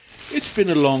It's been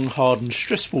a long, hard and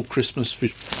stressful Christmas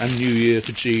and New Year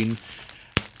for Jean,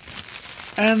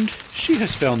 and she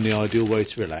has found the ideal way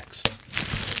to relax.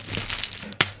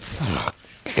 Oh,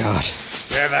 God.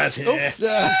 Get out here. He's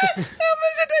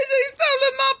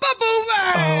stolen my bubble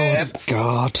wrap! Oh,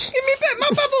 God. Give me back my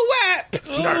bubble wrap!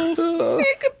 No.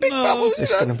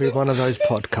 It's going to be one of those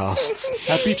podcasts.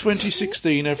 Happy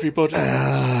 2016, everybody.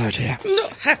 Oh, dear. I'm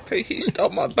not happy he stole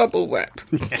my bubble wrap.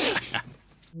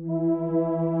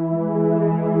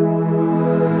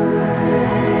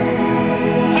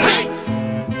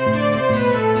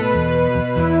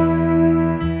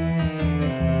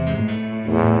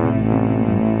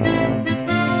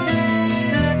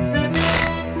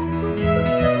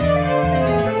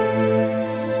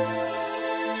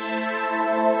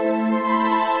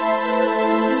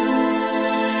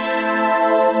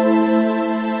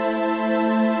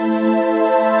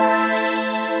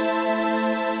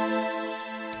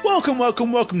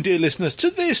 Welcome, dear listeners, to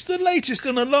this, the latest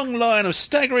in a long line of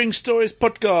Staggering Stories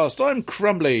podcast. I'm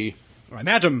Crumbly. I'm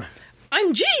Adam.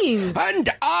 I'm Jean. And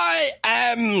I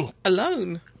am...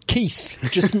 Alone. Keith.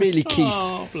 Just merely Keith.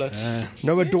 Oh, bless.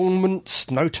 No adornments,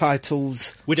 no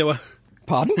titles. Widower.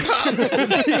 Pardon?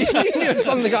 It's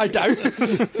something I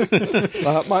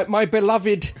don't. My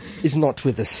beloved is not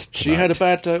with us tonight. She had a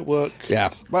bad day at work.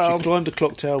 Yeah. Well, She climbed a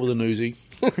clock tower with a newsie.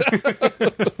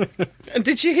 And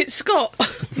did she hit Scott?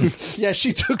 yeah,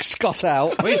 she took Scott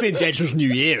out. Well, he's been dead since New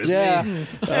Year, hasn't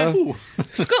Yeah.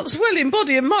 Scott's well in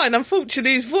body and mind.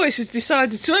 Unfortunately, his voice has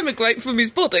decided to emigrate from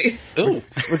his body. Oh,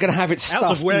 We're going to have it he? Out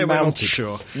stuffed of where and we're not mounted.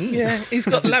 sure. Yeah, he's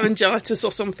got laryngitis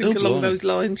or something Oh, along blimey. those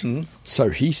lines. So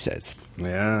he says.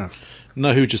 Yeah.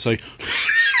 no, who'd just say...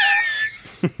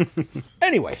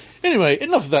 Anyway. Anyway,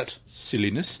 enough of that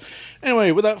silliness.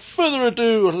 Anyway, without further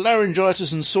ado,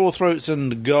 laryngitis and sore throats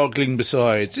and gargling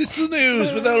besides, it's the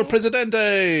news with El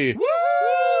Presidente! Woo!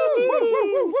 Woo,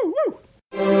 woo, woo, woo, woo.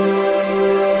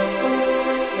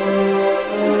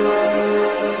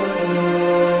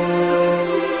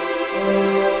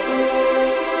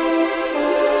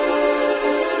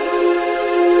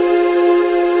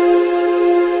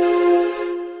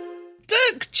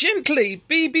 Dirk Gently,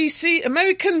 BBC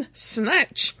American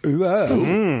Snatch.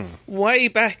 Way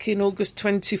back in August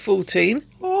 2014.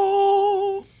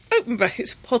 Oh, Open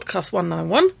brackets, podcast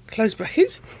 191, close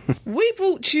brackets. We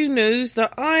brought you news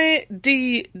that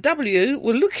IDW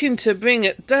were looking to bring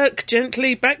Dirk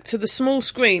Gently back to the small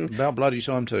screen, about bloody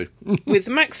time too. with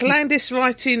Max Landis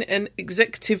writing and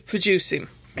executive producing.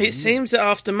 It seems that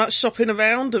after much shopping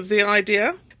around of the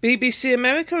idea, BBC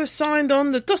America has signed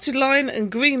on the dotted line and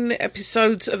greenlit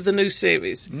episodes of the new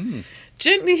series.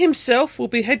 Gently himself will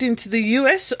be heading to the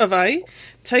US of A,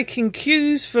 taking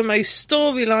cues from a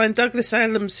storyline Douglas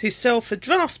Adams himself had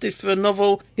drafted for a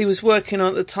novel he was working on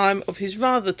at the time of his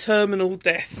rather terminal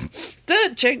death.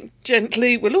 Dirk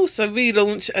Gently will also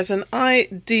relaunch as an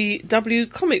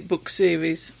IDW comic book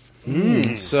series.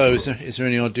 So, is there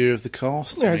any idea of the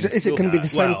cast? Yeah, is it going to be the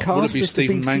same well, cast would it be as the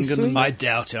Stephen BBC Mangan three? and- I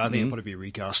doubt it. I think it'll probably be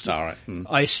recast. All right.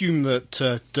 I assume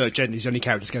that Dirk Gently's the only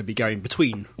character that's going to be going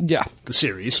between Yeah. the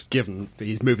series, given that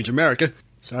he's moving to America.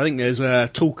 So I think there's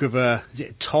talk of, is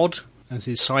it Todd as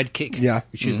his sidekick? Yeah.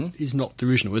 Which is not the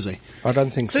original, is he? I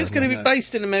don't think so. So it's going to be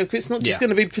based in America. It's not just Yeah.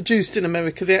 going to be produced in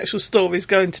America. The actual story is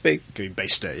going to be. Going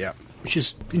based there, yeah. Which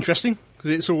is interesting, because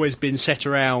it's always been set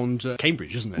around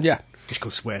Cambridge, isn't it? Yeah. Which, of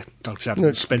course, where Douglas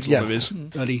Adams spent a lot Yeah. of his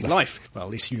early life. Well, at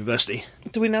least university.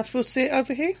 Do we now foresee it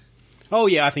over here? Oh,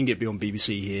 yeah, I think it'd be on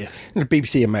BBC here. The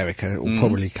BBC America will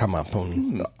probably come up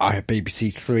on either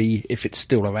BBC 3 if it's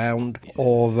still around,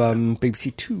 or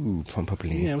BBC 2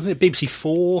 probably. Yeah, was it BBC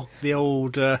 4, the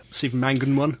old Stephen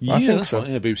Mangan one? Yeah, I think that's so. right.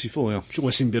 Yeah, BBC 4, yeah. Which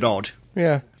always seemed a bit odd.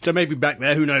 Yeah. So maybe back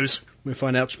there, who knows? We'll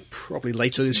find out probably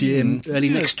later this year and early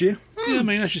next year. Yeah, I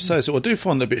mean, as you say, sort of, I do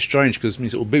find that a bit strange because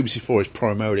sort of BBC 4 is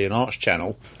primarily an arts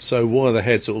channel, so why the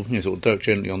head sort of Dirk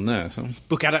Gently on there? So,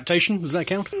 Book adaptation, does that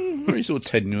count? very sort of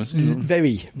tenuous.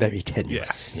 Very, very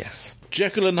tenuous. Yes.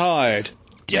 Jekyll and Hyde,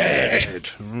 dead.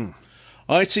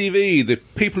 ITV, the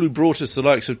people who brought us the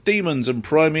likes of Demons and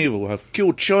Primeval, have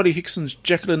killed Charlie Hickson's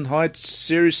Jekyll and Hyde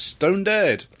series stone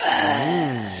dead.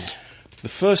 The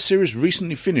first series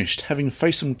recently finished, having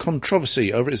faced some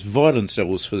controversy over its violence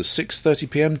levels for the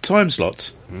 6:30pm time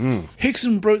slot.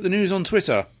 Hickson broke the news on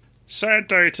Twitter. Sad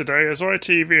day today as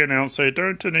ITV announced they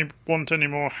don't want any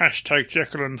more hashtag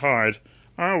Jekyll and Hyde.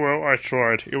 Oh well, I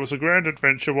tried. It was a grand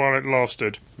adventure while it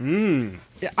lasted.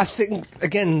 Yeah, I think,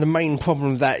 again, the main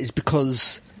problem with that is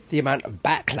because the amount of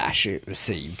backlash it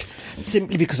received.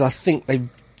 Simply because I think they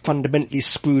fundamentally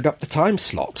screwed up the time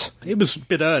slot. It was a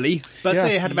bit early, but Yeah.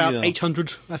 they had about Yeah.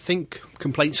 800, I think,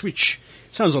 complaints, which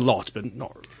sounds a lot, but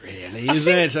not really, is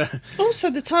it? Also,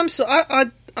 the time slot,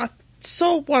 I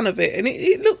saw one of it, and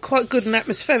it looked quite good and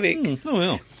atmospheric, Oh,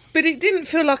 yeah. but it didn't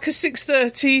feel like a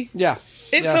 6:30. Yeah.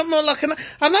 It felt more like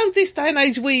I know this day and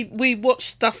age we watch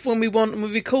stuff when we want and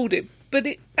we record it, but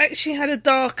it actually had a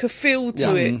darker feel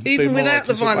to it, Be even more without like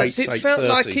the a sort of violence. 8, It felt 8:30.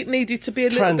 like it needed to be a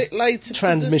little bit later.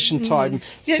 Transmission time,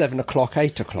 Yeah. 7 o'clock,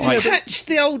 8 o'clock. To catch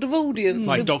the older audience.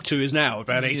 Like Doctor Who is now,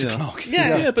 about 8 o'clock.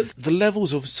 Yeah. Yeah, but the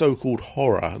levels of so-called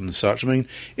horror and such, I mean,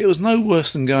 it was no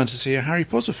worse than going to see a Harry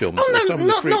Potter film. Oh Some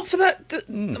no, of the not for that.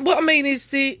 What I mean is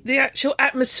the actual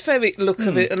atmospheric look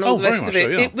of it and all Oh, the very rest much of it. so,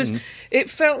 yeah. It was. It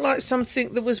felt like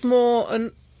something that was more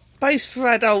based for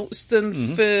adults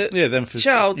than for than for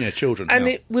children, and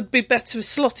yeah. it would be better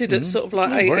slotted at sort of like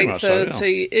Oh, very 8, much so,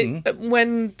 8:30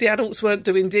 when the adults weren't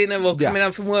doing dinner or Yeah. coming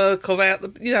home from work or out,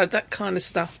 that kind of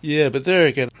stuff. Yeah, but there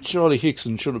again, Charlie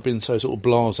Hickson shouldn't have been so sort of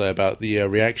blasé about the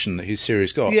reaction that his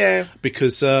series got. Yeah.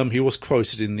 Because he was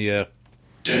quoted in the...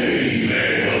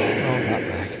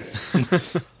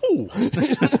 Oh, that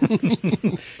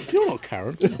bag. You're not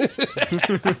Karen.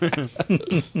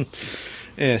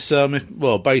 Yes,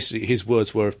 basically his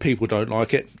words were, if people don't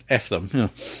like it, F them. Yeah.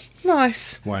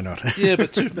 Nice. Why not?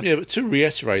 But to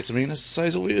reiterate, I mean, as I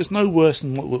say, it was no worse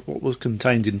than what was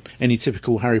contained in any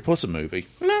typical Harry Potter movie.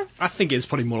 No. I think it's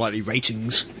probably more likely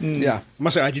ratings. Yeah. I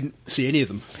must say, I didn't see any of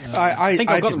them. I think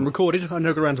I've got them didn't recorded. I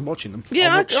never got around to watching them.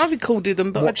 Yeah, I recorded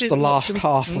them, but I watch didn't the watch last them.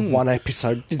 half of one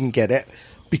episode, didn't get it,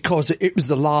 because it was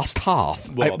the last half.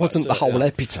 Well, it wasn't the that's it, whole yeah.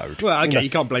 episode. Well, okay, know. you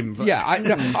can't blame them. Yeah,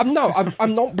 I'm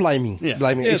not blaming. Yeah.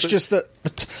 Blaming. Yeah, It's but- just that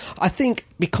I think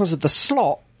because of the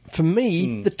slot, for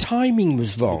me, the timing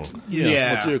was wrong.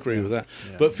 Yeah. I do agree with that.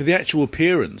 But for the actual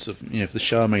appearance of for the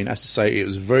show, I mean, as to say, it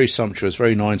was very sumptuous,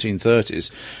 very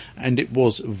 1930s, and it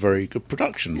was a very good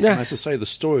production. Yeah. And as I say, the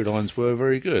storylines were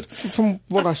very good. From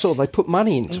what I saw, they put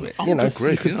money into it. You know, good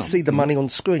grief, you could yeah. see the money on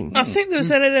screen. I think there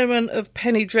was an element of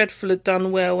Penny Dreadful had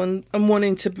done well and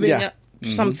wanting to bring Yeah. up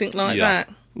something like Yeah. that.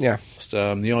 Yeah. Just,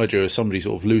 the idea of somebody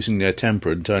sort of losing their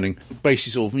temper and turning,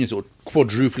 basically sort of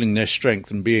quadrupling their strength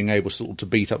and being able sort of to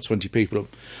beat up 20 people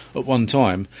at one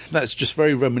time, that's just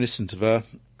very reminiscent of a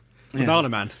Banana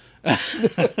Man.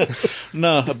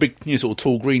 a big sort of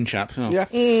tall green chap. Oh. Yeah,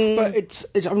 but it's.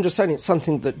 I'm just saying, it's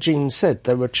something that Gene said.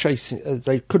 They were chasing.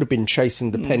 They could have been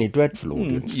chasing the Penny Dreadful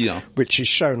audience, yeah. which is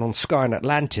shown on Sky and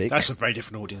Atlantic. That's a very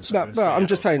different audience. No, I'm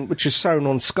just saying, which is shown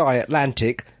on Sky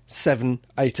Atlantic, 7,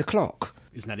 8 o'clock.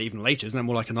 Isn't that even later? Isn't that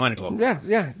more like a 9 o'clock?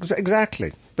 Yeah,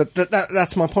 exactly. But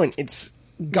that's my point. It's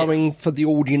going for the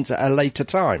audience at a later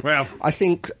time. Well-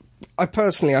 I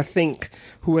personally think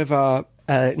whoever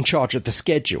in charge of the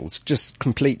schedules just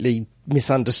completely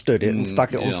misunderstood it and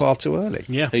stuck it on yeah. far too early.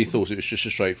 Yeah. He thought it was just a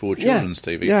straightforward Yeah, children's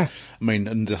TV. yeah. I mean,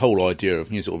 and the whole idea of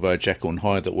sort of Jekyll and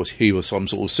Hyde that he was some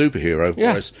sort of superhero. Yeah.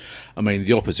 Whereas, I mean,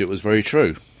 the opposite was very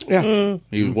true. Yeah.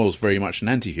 He was very much an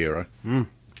anti-hero. Oh,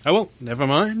 well, never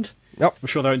mind. Yep. I'm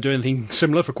sure they won't do anything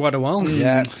similar for quite a while.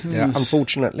 Yeah,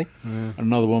 unfortunately.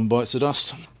 Another one bites the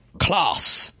dust.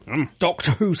 Class!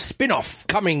 Doctor Who spin-off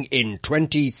coming in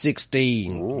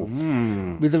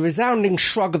 2016. With a resounding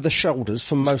shrug of the shoulders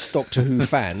from most Doctor Who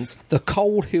fans, the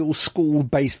Cold Hill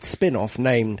School-based spin-off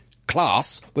named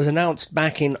Class was announced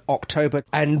back in October,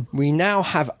 and we now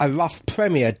have a rough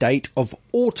premiere date of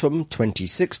autumn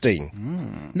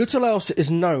 2016. Little else is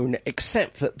known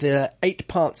except that the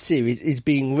 8-part series is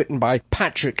being written by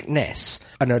Patrick Ness,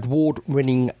 an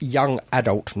award-winning young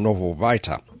adult novel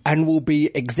writer, and will be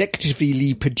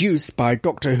executively produced by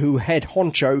Doctor Who head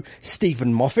honcho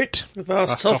Stephen Moffat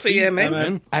Vast toffee,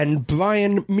 man. and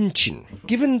Brian Minchin.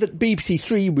 Given that BBC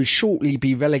Three will shortly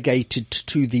be relegated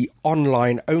to the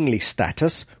online-only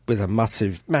status with a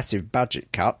massive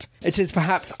budget cut, it is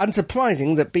perhaps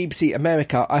unsurprising that BBC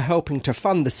America are helping to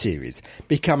fund the series,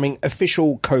 becoming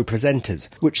official co-presenters,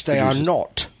 which they are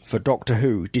not for Doctor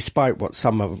Who, despite what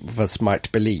some of us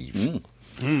might believe.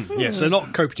 Yes, they're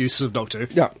not co-producers of Doctor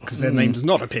Who. Yeah. Because their name does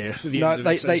not appear. At the No, end of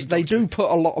they episodes of they Doctor do put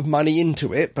a lot of money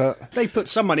into it, but Who. They put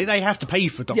some money. They have to pay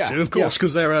for Doctor Yeah, Who, of course, yeah.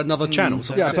 because they're another channel.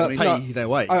 So they have to pay no, their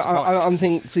way. I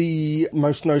think the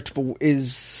most notable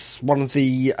is one of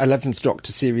the 11th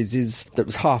Doctor series that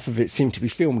was half of it seemed to be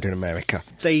filmed in America.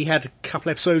 They had a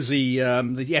couple episodes, the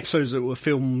episodes that were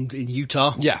filmed in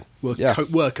Utah. Yeah. were Yeah.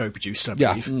 co-produced, I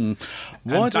Yeah. believe.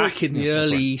 Why And do I- back in the Yeah,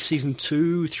 that's early season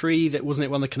 2, 3, that wasn't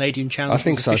it one of the Canadian channels? I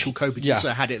think was so. Official co-producer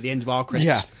Yeah. had it at the end of our credits.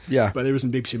 Yeah, yeah. But there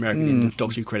wasn't BBC America at the end of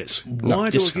Doctor Who credits. Why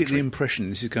do This I get country. the impression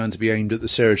this is going to be aimed at the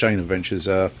Sarah Jane Adventures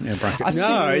bracket? I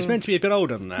No, it's meant to be a bit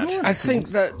older than that. I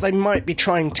think that they might be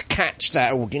trying to catch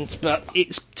that audience, but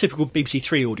It's typical BBC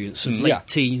Three audience of late Yeah.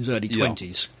 teens, early Yeah.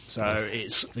 20s. So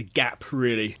it's the gap,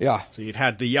 really. Yeah. So you've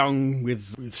had the young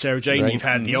with Sarah Jane, Right. you've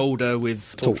had the older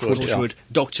with Torchwood, Torchwood.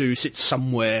 Doctor Who sits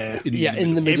somewhere in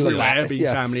the middle everywhere, of that. being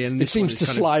Yeah. family, and it this one seems is to kind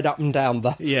of- slide up and down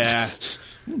the. Yeah,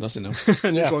 That's enough.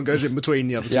 and this Yeah. one goes in between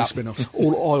the other two Yeah, spin-offs.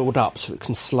 all oiled up so it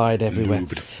can slide everywhere.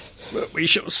 But we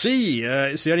shall see.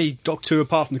 It's the only Doctor Who,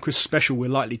 apart from the Christmas special, we're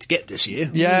likely to get this year.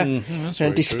 Yeah, that's very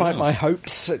and despite true, my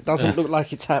hopes, it doesn't look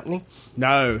like it's happening.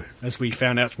 No, as we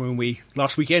found out when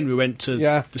last weekend we went to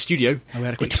Yeah. the studio and we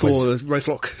had a quick It tour was of the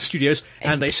Rothlock Studios,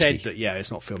 and they empty. said that it's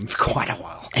not filmed for quite a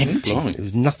while. Empty. Blimey. There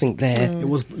was nothing there. It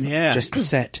was Just the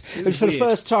set. It was for weird. the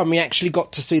first time we actually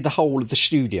got to see the whole of the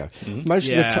studio. Most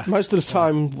Yeah. of the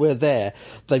time we're there,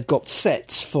 they've got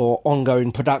sets for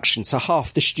ongoing production. So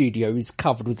half the studio is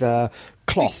covered with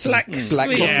cloth, Black black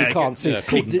screen. cloth. Yeah, You can't see. yeah,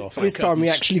 cordoned off. This time we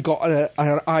actually got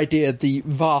an idea of the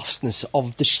vastness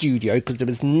of the studio because there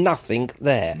was nothing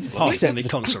there Apart from the the-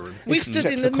 concert room. We stood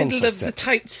except in for the the middle concert of the set.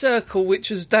 taped circle, which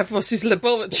was Davros's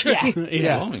laboratory.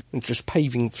 Yeah, Blimey. and just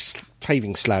paving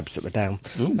slabs that were down.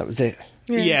 That was it.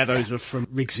 Yeah, those are from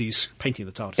Riggsy's painting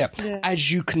the TARDIS. Yeah. As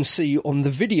you can see on the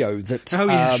video that Oh,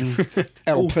 yes.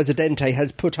 El Presidente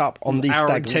has put up on the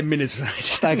Hour and 10 minutes.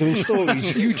 Staggering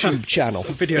Stories YouTube channel.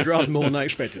 Video rather more than I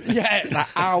expected. Yeah, that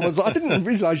hours. I didn't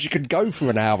realise you could go for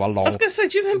an hour long. I was going to say,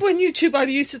 do you remember when YouTube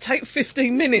only used to take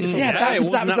 15 minutes? Yeah, Yeah, that it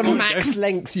was wasn't the that long max ago.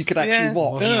 length you could actually Yeah.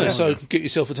 watch. Yeah, so get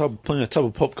yourself a tub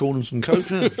of popcorn and some Coke.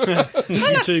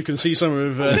 You too can see some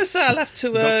of I was going to say, I'll have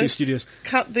Doctor to Who Studios.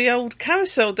 cut the old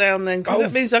carousel down then, because Oh.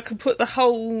 that means I can put the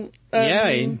whole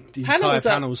In the entire panels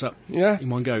up. panels up Yeah. in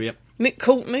one go, yep. Nick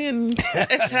Courtney and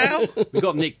et al. We've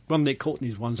got one of Nick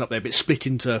Courtney's ones up there, but split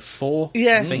into 4,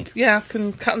 Yeah, I think. yeah, I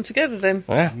can cut them together then.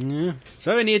 Yeah.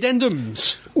 So, any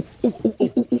addendums?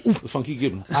 The Funky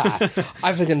Gibbon.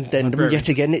 I've an addendum yet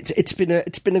again. It's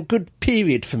been a good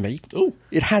period for me. Oh.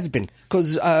 It has been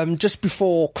because just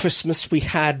before Christmas we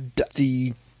had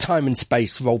the Time and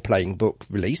Space role-playing book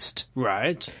released.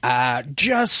 Right.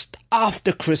 Just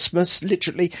after Christmas,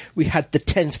 literally, we had the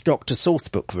 10th Doctor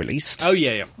sourcebook released. Oh,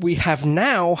 yeah. We have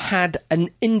now had an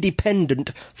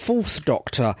independent 4th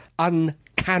Doctor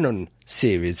uncanon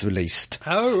series released.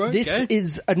 Oh, okay.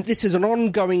 This is an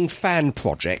ongoing fan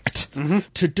project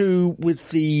to do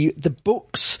with the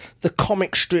books, the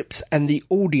comic strips, and the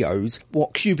audios.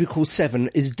 What Cubicle 7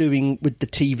 is doing with the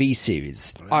TV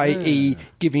series, i.e.,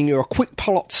 giving you a quick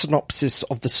plot synopsis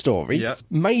of the story, Yep.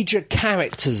 major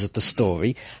characters of the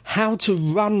story, how to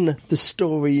run the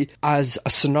story as a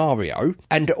scenario,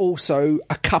 and also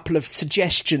a couple of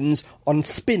suggestions on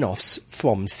spin-offs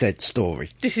from said story.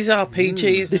 This is RPG,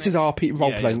 isn't This it? is RP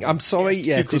role-playing. yeah. I'm sorry,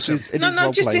 yes, Cubicle it is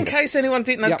No, just in role-playing. case anyone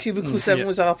didn't know Yeah. Cubicle 7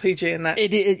 was RPG and that.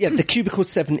 Yeah, the Cubicle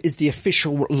 7 is the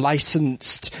official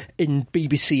licensed in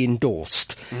BBC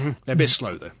endorsed. They're a bit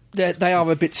slow, though. They are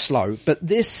a bit slow, but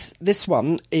this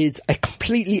one is a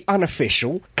completely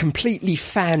unofficial, completely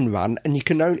fan run, and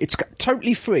it's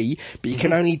totally free, but you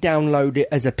can only download it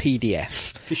as a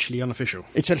PDF. Officially unofficial.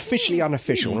 It's officially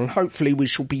unofficial, and hopefully we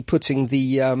shall be putting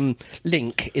the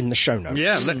link in the show notes.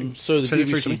 Yeah, So the send it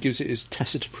through to me. BBC gives it its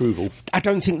tacit approval. I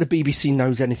don't think the BBC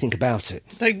knows anything about it.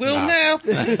 They will now.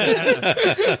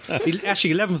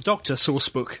 Actually, 11th Doctor source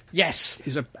book Yes.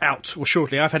 is out, or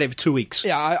shortly. I've had it for 2 weeks.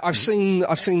 Yeah, I've seen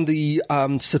the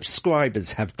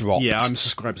subscribers have dropped. Yeah, I'm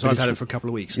subscribed, so I've had it for a couple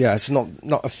of weeks. Yeah, it's not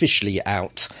officially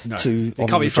out No, to it on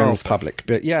can't the be far general off, though. public,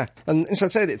 but yeah, and as I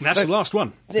said, it's And that's they- the last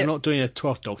one. They're not doing a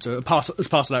 12th Doctor as part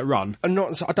of that run. and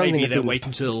not. I don't Maybe think they'll it's wait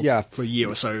until for a year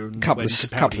or so. And couple wait of,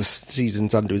 to couple of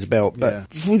seasons under his belt, but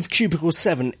with Cubicle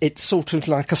 7, it's sort of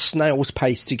like a snail's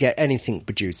pace to get anything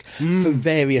produced for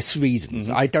various reasons.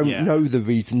 I don't Yeah. know the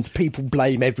reasons. People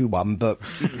blame everyone, but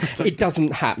it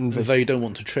doesn't happen. They don't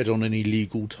want to tread on any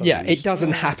legal toes. Yeah, it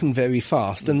doesn't happen very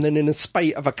fast. And then in a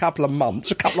spate of a couple of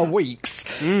months, a couple of weeks,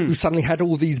 we've suddenly had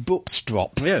all these books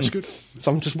drop. Yeah, it's good.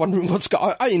 So I'm just wondering what's going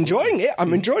on.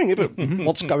 I'm enjoying it, but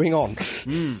what's going on?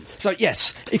 So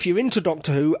yes, if you're into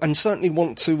Doctor Who and certainly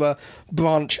want to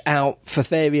branch out for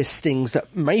various things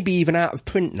that may be even out of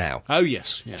print now, Oh,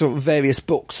 yes. Yeah. sort of various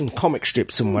books and comic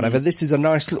strips and whatever, this is a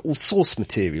nice little source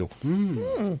material.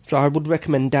 So I would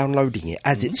recommend downloading it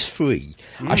as it's free.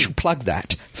 I shall plug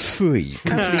that. Free.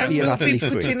 And Completely and we'll utterly be free.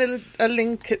 putting a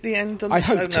link at the end on the I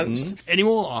show hope to. notes. Any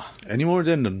more? Any more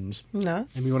addendums? No.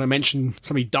 And we want to mention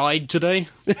somebody died today.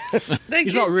 They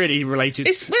He's did- not really related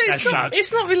It's as not. such.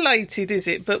 It's not related, is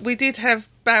it? But we did have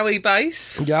Bowie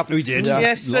Bass. Yep. We did. Yeah.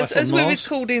 Yes, Life as on we Mars.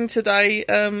 recorded today,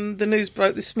 the news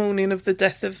broke this morning of the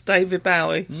death of David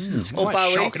Bowie. Or quite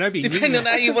Bowie, shocking. I'd be depending on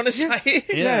how you want to say it.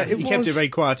 Yeah, it he kept was- it very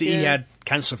quiet. He Yeah. had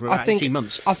cancer for I about think 18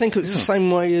 months. I think it's the same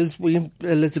way as with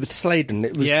Elizabeth Sladen.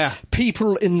 It was Yeah.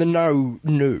 people in the know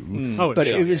knew, Oh, but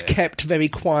sure, it was yeah. kept very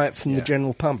quiet from the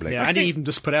general public. Yeah, and he even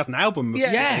just put out an album.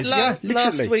 Yeah, Yeah, last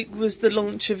literally. week was the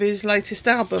launch of his latest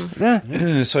album.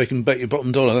 Yeah, so you can bet your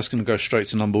bottom dollar that's going to go straight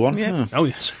to number one. Yeah. Oh,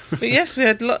 yes. But yes, we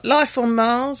had Life on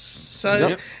Mars.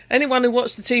 So anyone who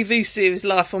watched the TV series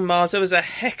Life on Mars, there was a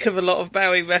heck of a lot of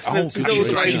Bowie references. Oh, all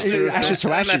the way Ashes through. to Ashes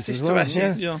to And Ashes as well,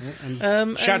 Ashes. Yeah.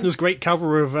 Shatner's great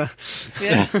cover of...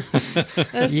 Yeah.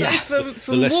 From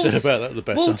The less said about that, the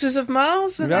better. Waters of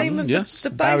Mars, the Yeah. name of Yes. the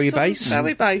bass Bowie song? bass.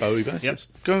 Bowie bass. Bowie basis.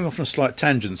 Going off on a slight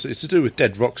tangent, it's to do with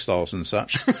dead rock stars and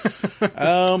such.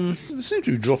 They seem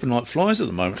to be dropping like flies at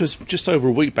the moment, because just over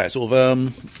a week back, sort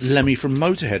of Lemmy from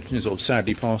Motorhead sort of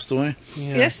sadly passed away.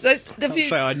 Yes, Can't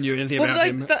say I knew anything about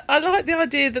him. I like the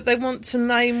idea that they want to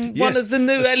name one Yes, of the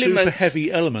new a elements. super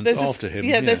heavy element There's after him.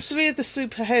 Yeah, yes. there's three of the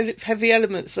super heavy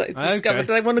elements that they discovered. Okay.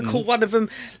 They want to call one of them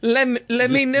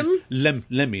Lemminum.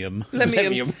 Lemmium.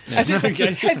 Lemmium. As in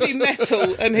Okay. heavy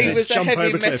metal, and he was a Jump heavy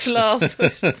over cliffs. metal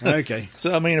artist. Okay.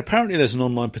 So, I mean, apparently there's an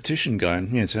online petition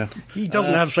going. Yeah, to, He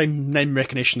doesn't have the same name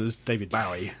recognition as David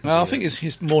Bowie. I think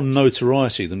he's more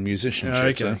notoriety than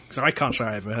musicianship. Okay. Because I can't say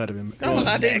I ever heard of him. Oh,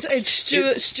 lad, it's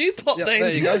Stuart Stewpot Yeah, then.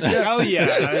 there you go. Yeah. Oh,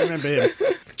 yeah, I remember him.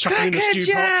 Chucking in the Cracker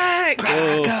stew pot.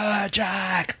 Jack!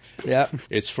 Jack. Yeah.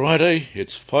 It's Friday,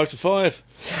 it's 5 to 5.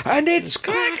 And it's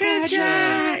Cracker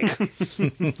Jack.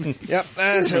 Yep,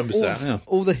 that's Remembers that, yeah.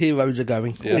 all the heroes are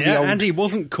going. All the Yeah, old- and he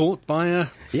wasn't caught by a...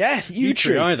 yeah,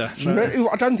 U-Tree either, so- No,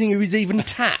 I don't think he was even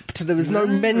tapped. There was no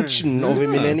mention of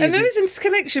him in any And of there the... is a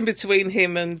connection between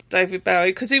him and David Bowie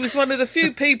because he was one of the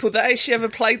few people that actually ever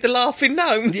played the Laughing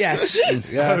Gnome. Yes.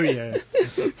 Yeah. Oh, yeah.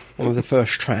 One of the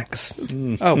first tracks.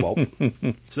 Oh, well.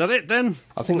 Is that it, then?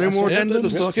 I think no that's more it. Yeah, that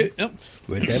looks addendums? like it. Yep.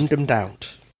 We're demmed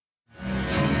out.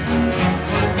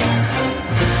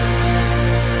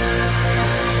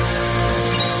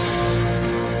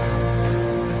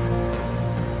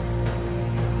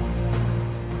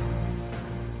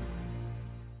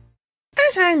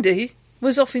 As Andy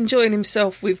was off enjoying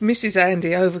himself with Mrs.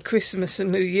 Andy over Christmas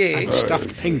and New Year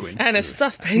Stuffed penguin. and a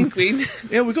stuffed penguin,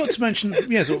 Yeah, we got to mention,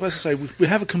 yeah, sort of, as I say, we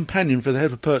have a companion for the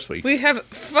Head of Pertwee. we have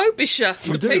Frobisher.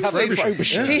 the do have penguin.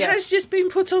 Frobisher, He yes. has just been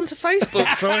put onto Facebook.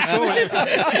 So I saw it.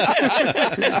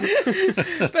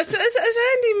 But as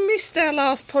Andy missed our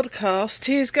last podcast,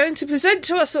 he is going to present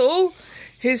to us all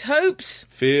his hopes,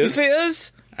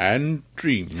 Fears. And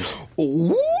dreams.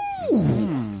 Ooh.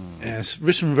 Yes,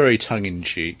 written very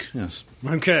tongue-in-cheek. Yes.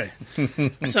 Okay.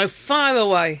 So fire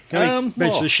away. Mention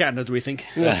well. the Shatner, do we think?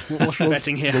 What's the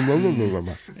betting here?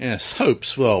 Yes,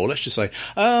 hopes. Well, let's just say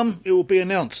it will be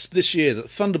announced this year that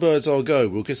Thunderbirds Are Go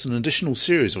will get an additional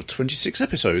series of 26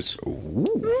 episodes,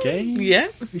 Okay. Yeah.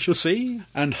 We shall see.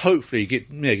 and hopefully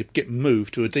get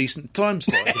moved to a decent time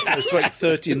slot as opposed to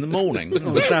 8:30 in the morning.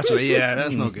 On Saturday, yeah,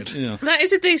 that's not good. Yeah. That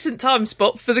is a decent time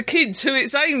spot for the kids who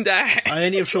it's aimed at. I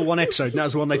only ever saw one episode, and that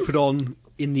was the one they put on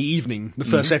in the evening. The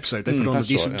first episode, they put on a that's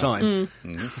decent right, time.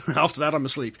 After that, I'm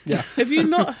asleep. Yeah. Have you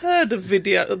not heard of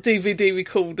DVD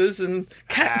recorders and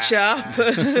Catch Up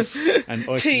and And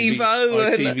TiVo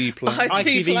and ITV Play.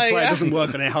 ITV Player Player? doesn't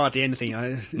work on it hardly anything.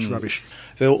 It's rubbish.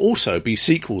 There will also be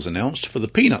sequels announced for the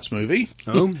Peanuts movie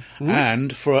Oh,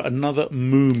 and for another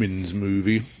Moomins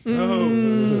movie.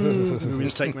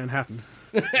 Movies Take Manhattan.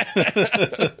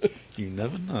 You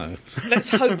never know. Let's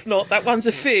hope not. That one's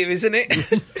a fear, isn't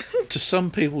it? To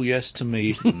some people, yes. To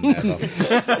me, never.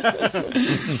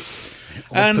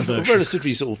 And a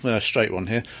relatively sort of straight one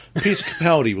here. Peter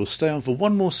Capaldi will stay on for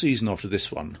one more season after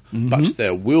this one, but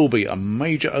there will be a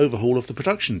major overhaul of the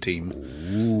production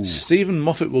team. Stephen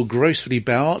Moffat will gracefully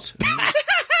bow out,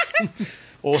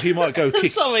 or he might go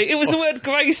kick. Sorry, it was the word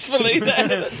gracefully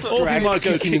there. Or he might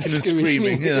go kicking kicking and and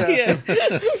screaming. screaming. Yeah.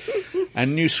 Yeah.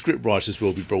 And new script writers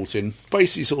will be brought in.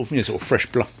 Basically, sort of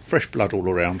fresh blood all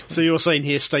around. So you're saying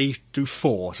here stay do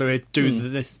 4. So we do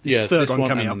this Yeah, third this one one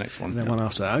coming and up. the next one, And then yeah. one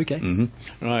after that. Okay.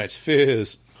 Right,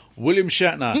 fears. William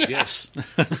Shatner, yes.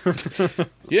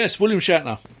 Yes, William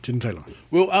Shatner Didn't take long.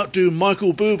 will outdo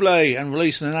Michael Bublé and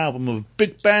release an album of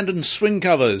big band and swing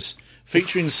covers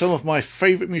featuring some of my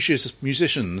favourite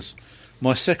musicians.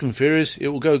 My second fear is it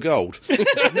will go gold.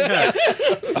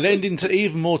 Lending to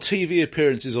even more TV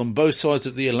appearances on both sides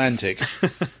of the Atlantic.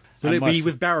 Will And it my be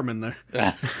with Barrowman, though?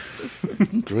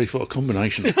 Grief, what a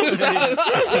combination.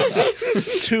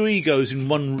 2 egos in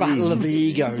one room. Battle of the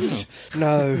egos.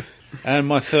 No. And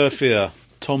my third fear,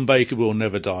 Tom Baker will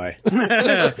never die.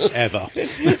 Ever.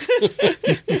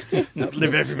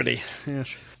 Outlive everybody.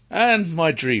 Yes. And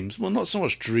my dreams. Well, not so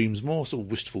much dreams, more sort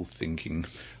of wistful thinking.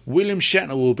 William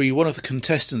Shatner will be one of the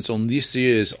contestants on this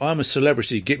year's I'm a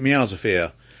Celebrity, Get Me Out of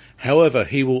Here. However,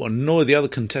 he will annoy the other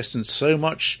contestants so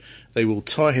much they will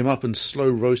tie him up and slow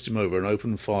roast him over an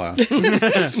open fire.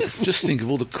 Just think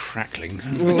of all the crackling.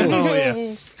 Oh,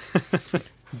 yeah.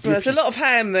 There's a lot of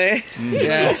ham there.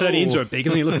 Yeah, turning into a pig,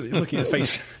 isn't he? Look at the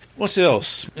face. What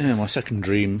else? Yeah, my second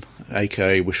dream,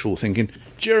 aka wishful thinking.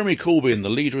 Jeremy Corbyn, the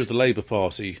leader of the Labour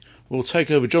Party, will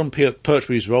take over John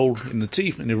Pertwee's role in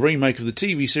the remake of the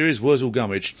TV series Wurzel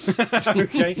Gummidge.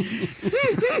 Okay.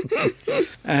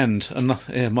 And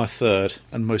my third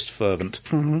and most fervent.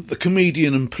 The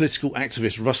comedian and political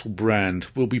activist Russell Brand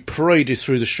will be paraded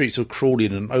through the streets of Crawley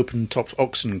in an open-topped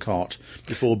oxen cart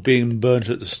before being burnt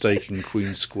at the stake in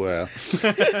Queen Square.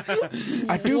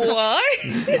 I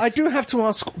do have to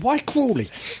ask, why Crawley?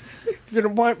 You know,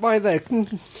 why there?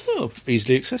 Oh,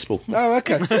 easily accessible. Oh,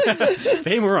 okay. For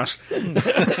him or us?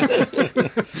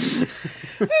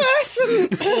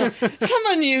 Some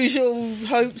unusual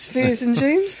hopes, fears, and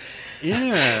dreams.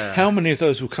 Yeah. How many of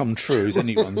those will come true is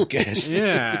anyone's guess.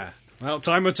 Yeah. Well,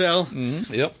 time will tell.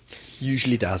 Yep.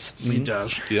 Usually does. He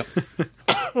does. Yep.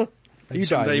 Are you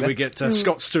Someday dying? we get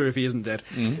Scott Stewart if he isn't dead.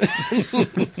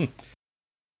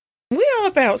 We are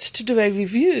about to do a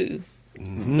review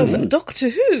of Doctor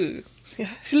Who. Yeah,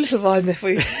 it's a little line there for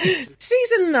you.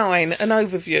 Season 9, an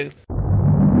overview.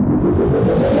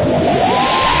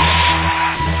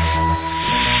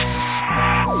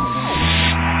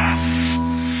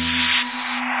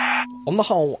 On the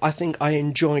whole, I think I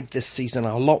enjoyed this season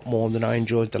a lot more than I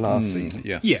enjoyed the last season.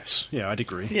 Yes. Yes. Yeah, I'd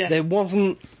agree. Yeah. There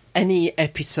wasn't any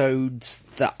episodes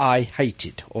that I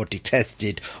hated or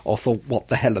detested or thought, what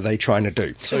the hell are they trying to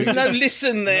do? There's no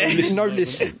listen there. No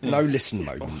listen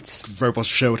moments. Robots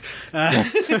showed.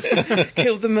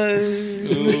 Kill the moon.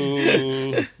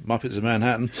 Ooh, Muppets of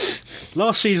Manhattan.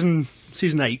 Last season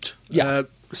 8, Yeah.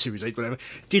 Series 8, whatever,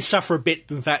 did suffer a bit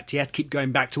the fact he had to keep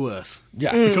going back to Earth.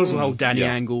 Yeah. Because of the whole Danny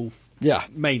Yeah. angle, Yeah.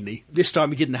 mainly. This time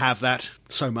we didn't have that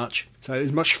so much. So it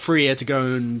was much freer to go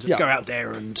and Yeah. go out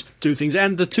there and do things.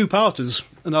 And the two-parters,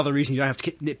 another reason you don't have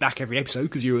to nip back every episode,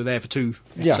 because you were there for 2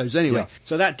 Yeah. episodes anyway. Yeah.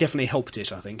 So that definitely helped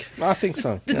it, I think. I think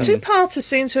so. The Yeah. two-parters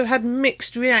seem to have had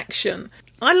mixed reaction.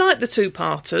 I like the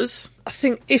two-parters. I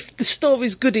think if the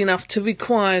story's good enough to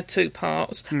require 2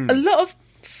 parts, a lot of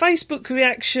Facebook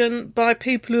reaction by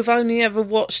people who've only ever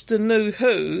watched the New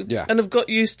Who Yeah. and have got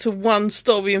used to one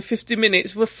story in 50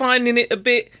 minutes were finding it a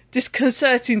bit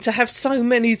disconcerting to have so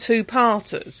many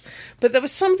 2-parters. But there were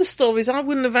some of the stories I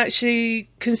wouldn't have actually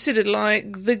considered,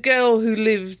 like The Girl Who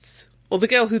Lived, or The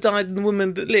Girl Who Died and the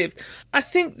Woman That Lived. I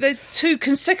think they're 2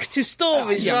 consecutive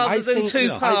stories Yeah, rather I than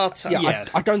think- 2-parter. Yeah,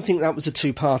 I don't think that was a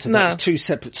 2-parter. No. That was 2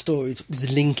 separate stories with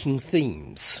linking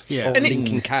themes. Yeah. Or And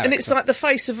linking characters. And it's like The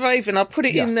Face of Raven. I put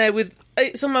it Yeah. in there with.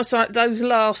 It's almost like those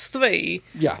last 3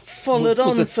 Yeah. followed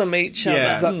Was on it- from each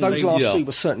Yeah. other. Those last Yeah. 3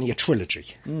 were certainly a trilogy.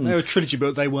 They were a trilogy,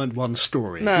 but they weren't one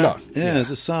story. No. Yeah,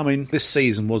 as I say, I mean, this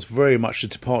season was very much a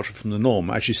departure from the norm.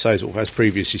 As you say, sort of, as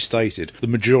previously stated, the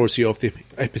majority of the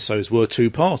episodes were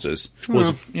 2-parters,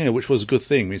 which was a good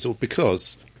thing. I mean, sort of,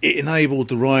 because it enabled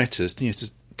the writers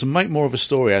to make more of a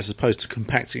story as opposed to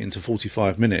compact it into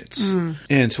 45 minutes,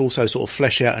 and to also sort of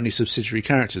flesh out any subsidiary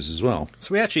characters as well.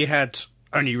 So we actually had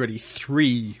only really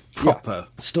 3 proper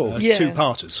Stories. Yeah.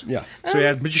 2-parters. Yeah. So we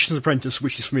had Magician's Apprentice,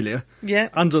 which is familiar. Yeah.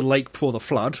 Under the Lake Before the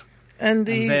Flood. And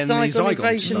the And then the Zygon Zygon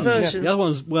Invasion one. version. The other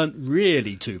ones weren't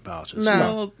really 2-parters. No.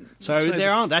 Well, So say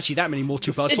there aren't actually that many more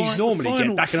 2-parters the you normally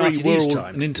final get back in 3 were RTD's all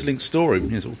time. an interlinked story.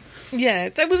 Sort of. Yeah,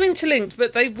 they were interlinked,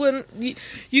 but they weren't.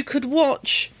 You could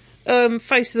watch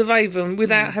Face of the Raven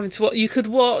without having to watch. You could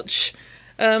watch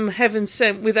Heaven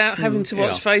Sent without having to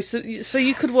watch yeah. Face. So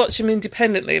you could watch them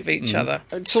independently of each other.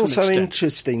 It's To an also extent.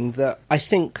 interesting that I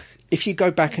think if you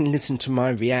go back and listen to my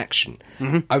reaction,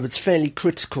 I was fairly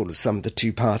critical of some of the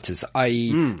 2-parters,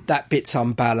 i.e. that bit's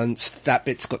unbalanced, that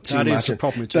bit's got too That much. is the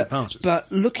problem with But- 2-parters.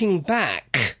 But looking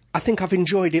back, I think I've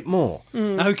enjoyed it more.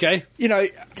 Okay. You know,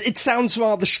 it sounds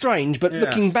rather strange, but Yeah.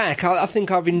 looking back, I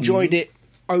think I've enjoyed it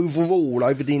overall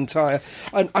over the entire.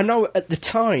 I know at the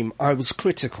time I was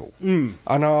critical.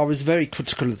 I know I was very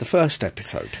critical of the first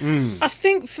episode. I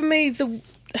think for me the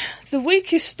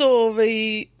weakest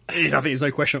story, I think there's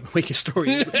no question of the weakest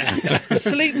story.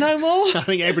 Sleep No More. I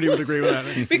think everybody would agree with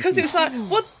that. Because it was like,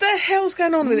 what the hell's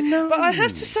going on with it? But I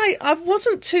have to say, I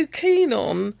wasn't too keen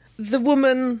on the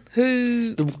woman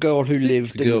who... The girl who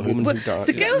lived and the woman who died.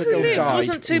 The girl who lived died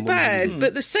wasn't too and the woman who- bad,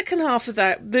 but the second half of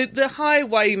that, the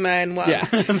highwayman one... Yeah.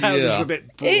 That was a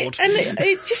bit broad.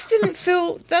 It just didn't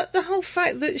feel... that the whole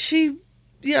fact that she...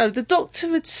 You know, the Doctor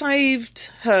had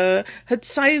saved her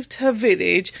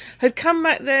village, had come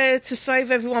back there to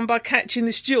save everyone by catching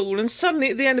this jewel, and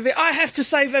suddenly at the end of it, I have to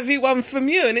save everyone from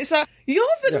you. And it's like, you're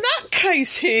the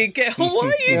nutcase here, girl. Why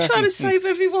are you trying to save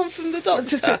everyone from the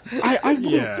Doctor?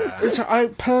 I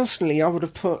personally, I would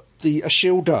have put the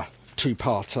Ashilda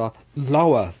two-parter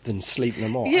lower than Sleep No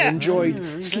More. Yeah. I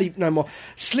enjoyed Sleep No More.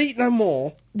 Sleep No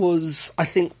More was, I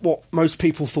think, what most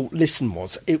people thought Listen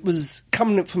was. It was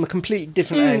coming from a completely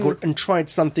different angle and tried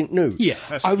something new. Yeah,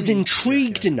 I was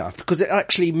intrigued enough because it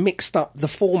actually mixed up the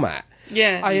format.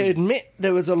 Yeah. I admit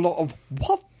there was a lot of,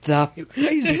 what the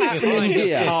is happening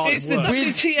here? It's the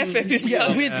WTF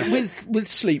episode. Yeah, with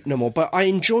Sleep No More, but I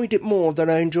enjoyed it more than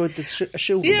I enjoyed the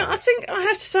Ashilda Yeah, ones. I think I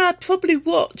have to say I'd probably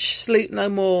watch Sleep No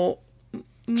More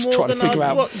trying to than figure I'd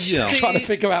out, watch trying to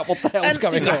figure out what the hell's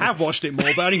going I on. have watched it more,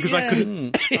 but only because I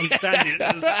couldn't understand it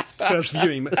at first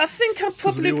viewing. I think I'd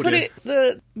probably the put audio. it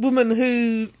the woman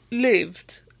who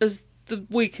lived as the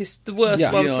weakest, the worst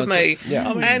Yeah. one Yeah, for me. yeah.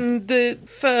 I mean- And the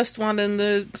first one and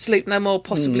the Sleep No More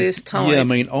possibly as tied. Yeah, I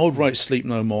mean, I would rate Sleep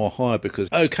No More higher because,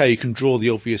 okay, you can draw the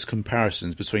obvious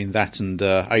comparisons between that and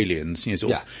Aliens. You know,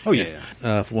 sort of, Yeah. Oh,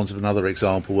 yeah. for want of another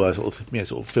example, where sort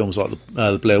of films like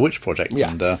the Blair Witch Project,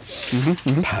 Yeah. and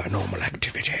Paranormal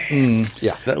Activity.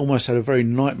 Yeah. that almost had a very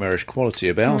nightmarish quality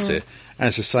about it.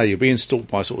 As I say, you're being stalked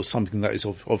by sort of something that is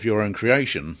of your own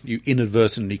creation. You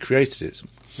inadvertently created it.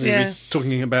 Yeah.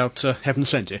 Talking about Heaven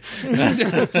Sent here.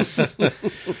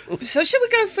 So shall we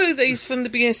go through these from the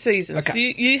beginning of the season? Okay. So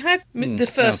you had the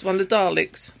first one, the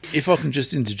Daleks. If I can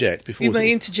just interject before, You sort may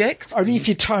of- interject. Only if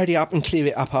you tidy up and clear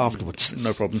it up afterwards.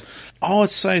 no problem. I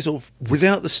would say sort of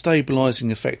without the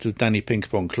stabilising effect of Danny Pink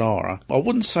upon Clara, I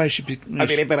wouldn't say she'd be. I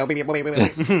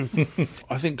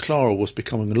think Clara was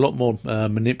becoming a lot more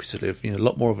manipulative, a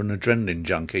lot more of an adrenaline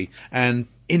junkie, and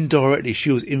indirectly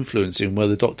she was influencing where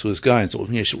the Doctor was going, sort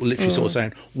of, literally sort of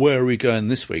saying, where are we going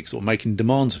this week, sort of making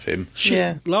demands of him.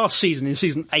 Yeah. Last season, in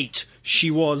season 8,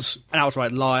 she was an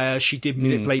outright liar. She did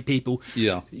manipulate people.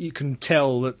 Yeah. You can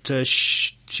tell that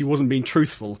she wasn't being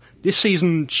truthful. This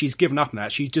season, she's given up on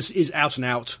that. She just is out and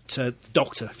out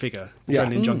doctor figure, Yeah.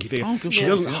 adrenaline junkie figure. Oh, good She for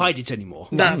doesn't her. hide it anymore.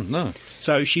 No.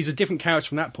 So she's a different character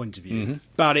from that point of view.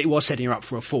 But it was setting her up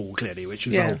for a fall, clearly, which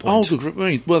was Yeah. the whole Oh, point. good. I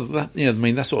mean, well,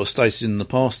 that's what I stated in the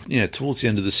past. Towards the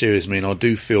end of the series, I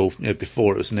do feel,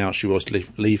 before it was announced she was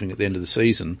leaving at the end of the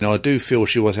season, I do feel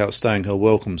she was outstaying her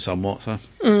welcome somewhat.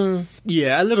 So.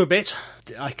 Yeah, a little bit.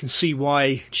 I can see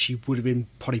why she would have been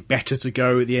probably better to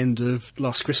go at the end of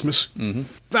last Christmas. Mm-hmm.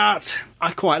 But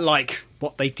I quite like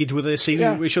what they did with her this season,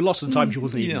 Yeah. which a lot of the time she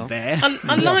wasn't even there.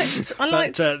 I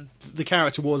liked. But the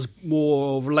character was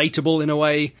more relatable in a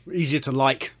way, easier to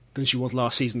like than she was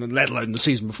last season, and let alone the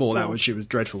season before that, when she was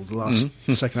dreadful, the last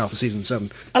second half of season 7.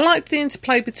 I liked the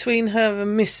interplay between her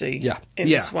and Missy Yeah. in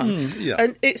Yeah. this one. yeah.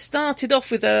 And it started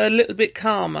off with her a little bit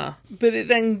calmer, but it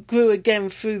then grew again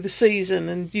through the season.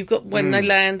 And you've got when they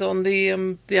land on the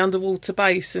underwater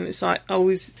base, and it's like,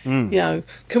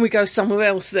 can we go somewhere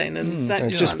else then? And that I've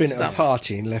kind just of been at a stuff.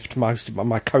 party and left most of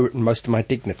my coat and most of my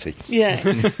dignity. Yeah.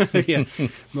 Yeah,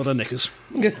 not her knickers.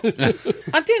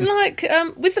 I didn't like,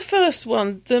 with the first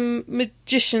one, The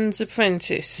Magician's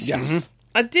Apprentice. Yes.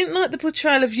 I didn't like the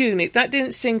portrayal of Unit. That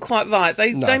didn't seem quite right.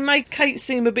 They made Kate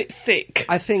seem a bit thick.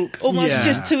 I think Almost Yeah.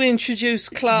 just to introduce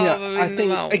Clara in I the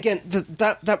think role. again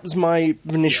that was my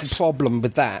initial problem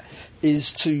with that,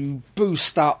 is to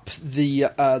boost up the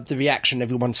reaction.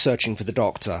 Everyone's searching for the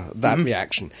Doctor. That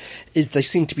reaction is they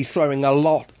seem to be throwing a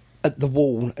lot at the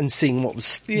wall and seeing what would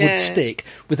stick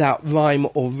without rhyme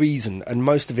or reason, and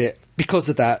most of it, because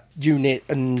of that, Unit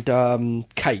and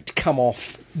Kate come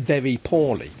off very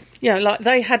poorly. Yeah, like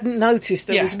they hadn't noticed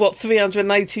there Yeah. was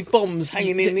 380 bombs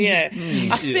hanging in the air.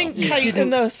 I think Kate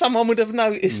and someone would have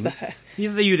noticed that.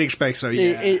 You'd expect so,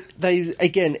 yeah.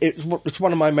 It's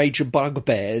one of my major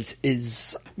bugbears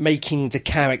is making the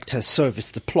character service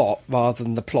the plot rather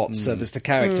than the plot service the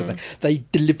character. They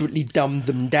deliberately dumbed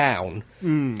them down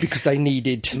because they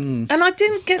needed. And I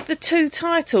didn't get the 2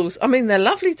 titles. I mean, they're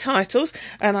lovely titles,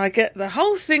 and I get the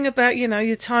whole thing about,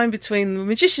 your time between The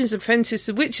Magician's Apprentice,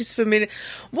 The Witch's Familiar.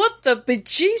 What the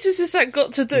bejesus has that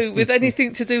got to do with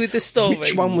anything to do with the story?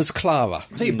 Which one was Clara?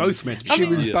 I think both meant to be. She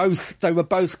was both. They were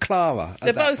both Clara.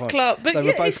 Clara. They're both Clara, but they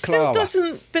were both it still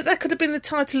doesn't. But that could have been the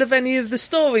title of any of the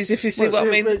stories, if you see what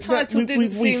I mean. The title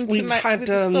didn't seem to match with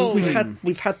the story.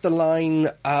 We've had the line.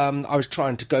 I was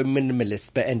trying to go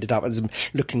minimalist, but ended up as a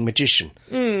looking magician.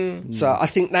 So I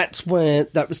think that's where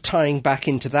that was tying back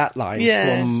into that line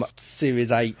from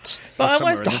Series 8. But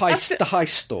the heist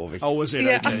story. Oh, was it?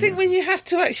 Yeah, Okay. I think when you have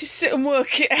to actually sit and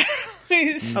work it out.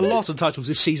 A lot of titles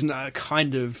this season are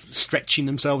kind of stretching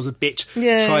themselves a bit,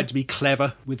 Yeah. tried to be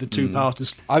clever with the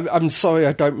two-parters. I'm sorry,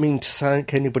 I don't mean to sound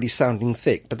anybody sounding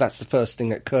thick, but that's the first thing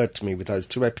that occurred to me with those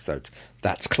 2 episodes.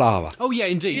 That's Clara. Oh, yeah,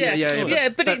 indeed. Yeah.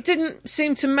 But it didn't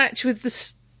seem to match with the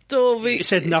story. It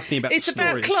said nothing about it's the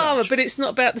story. It's about Clara, as such. but it's not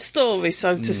about the story,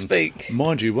 so to speak.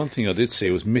 Mind you, one thing I did see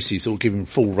was Missy sort of giving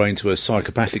full rein to her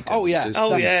psychopathic Oh, yeah. tendencies.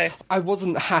 Oh, yeah. I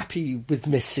wasn't happy with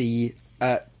Missy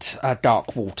at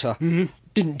Darkwater.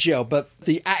 Didn't gel, but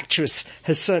the actress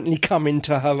has certainly come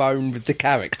into her own with the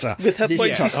character. With her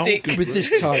pointy time, stick. With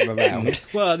this time around.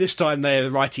 Well, this time they're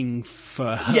writing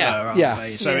for her, aren't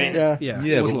they? So Yeah.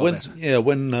 it was a lot better.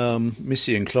 when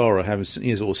Missy and Clara having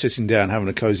sort of sitting down having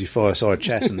a cosy fireside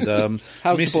chat, and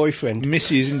How's the boyfriend?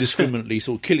 Missy is indiscriminately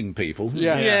sort of killing people.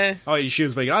 Yeah. Oh, she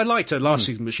was very good. I liked her last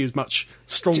season, but she was much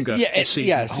stronger this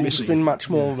season. It's Missy. been much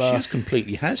more... She was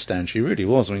completely hat-stand. She really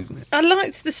was. I mean, I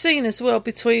liked the scene as well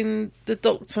between the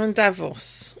Doctor and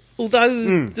Davros.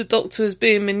 Although the Doctor was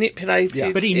being manipulated,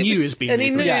 Yeah. But he knew he was being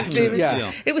manipulated.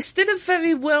 Yeah. It was still a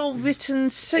very well written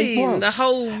scene. It was. The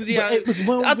whole, But it was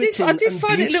well I written did and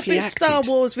find it a little beautifully bit Star acted.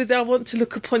 Wars with "I want to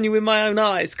look upon you with my own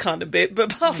eyes" kind of bit.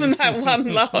 But apart from that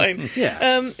one line,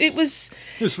 it was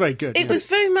very good. It was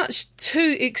very much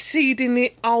 2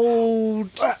 exceedingly old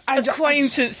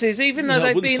acquaintances, even though No, I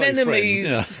they've wouldn't been say enemies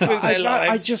friends, through their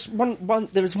lives. I just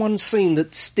there was one scene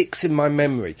that sticks in my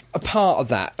memory. A part of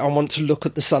that, I want to look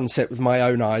at the sunset with my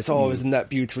own eyes. Oh, isn't that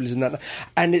beautiful? Isn't that?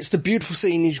 And it's the beautiful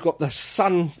scene. You've got the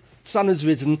sun has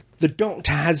risen. The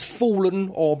Doctor has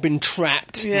fallen or been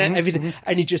trapped. Yeah. Everything,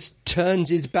 and he just turns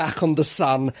his back on the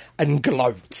sun and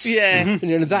gloats. Yeah.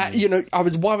 And, that. I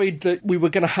was worried that we were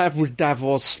going to have with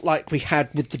Davros like we had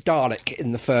with the Dalek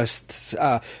in the first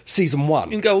season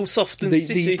 1. and go all soft and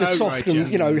sissy. The soft right,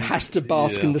 and, has to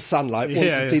bask in the sunlight, want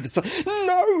to see the sun.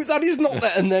 No, that is not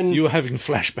that. And then you were having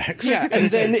flashbacks. yeah, and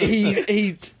then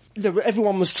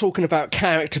everyone was talking about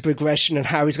character progression and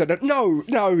how he's got to... No,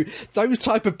 those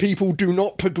type of people do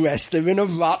not progress. They're in a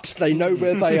rut. They know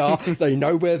where they are. They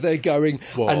know where they're going.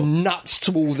 Well, and nuts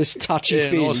to all this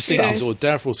touchy-feely stuff. Or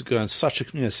Davros was going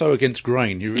so against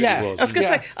grain. He really was. I was going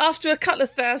to say, after a couple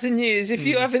of thousand years, if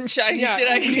you haven't changed,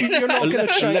 you're not going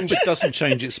to A change. leopard doesn't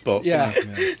change its spot. Yeah.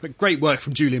 But great work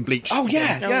from Julian Bleach. Oh,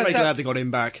 yeah. I'm very glad they got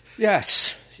him back.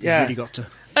 Yes. He's Yeah. really got to.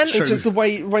 And It's just the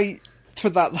way for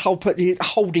that whole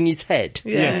holding his head.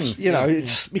 Yes.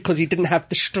 It's because he didn't have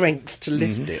the strength to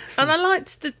lift it. And I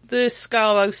liked the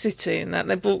Skaro City and that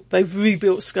they've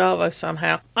rebuilt Skaro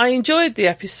somehow. I enjoyed the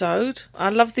episode. I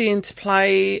loved the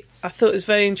interplay. I thought it was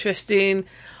very interesting.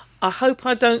 I hope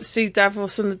I don't see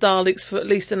Davros and the Daleks for at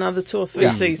least another 2 or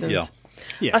 3 seasons. Yeah.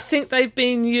 Yeah. I think they've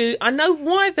been used. I know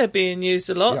why they're being used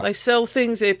a lot. Yeah. They sell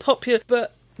things, they're popular,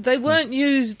 but they weren't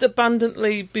used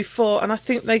abundantly before, and I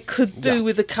think they could do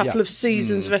with a couple of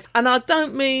seasons. And I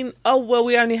don't mean,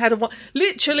 we only had one.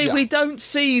 Literally, we don't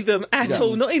see them at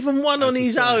all, not even one on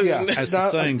his own. Yeah. As the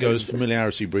saying goes,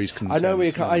 familiarity breeds contempt. I know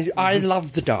I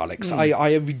love the Daleks.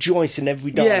 I rejoice in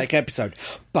every Dalek episode,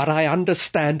 but I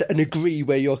understand and agree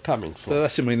where you're coming from. So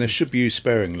that's, they should be used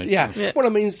sparingly. Yeah. Well, I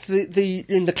mean, it's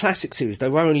in the classic series, they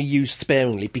were only used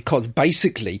sparingly because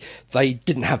basically they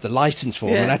didn't have the license for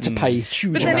them and had to pay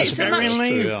huge But then amounts it's of a money. much...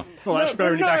 True, yeah. Well, that's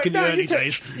sparingly back in the early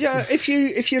days. Yeah, if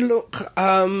you look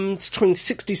between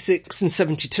 66 and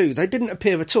 72, they didn't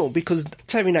appear at all because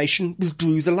Terry Nation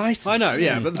withdrew the license. I know,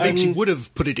 yeah, but the BBC would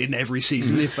have put it in every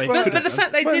season if they could. But the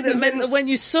fact they didn't meant that when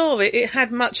you saw it, it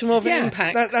had much more of an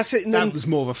impact. That's it. And that then, was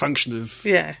more of a function of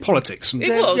Yeah. politics. And It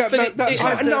was, yeah, but but it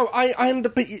had the- no,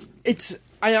 but it's.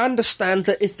 I understand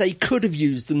that if they could have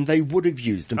used them, they would have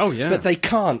used them. Oh, yeah. But they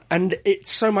can't, and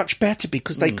it's so much better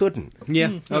because they couldn't.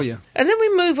 yeah, oh yeah. And then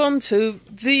we move on to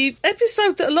the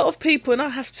episode that a lot of people, and I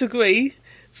have to agree,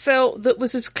 felt that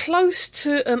was as close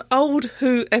to an old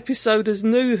Who episode as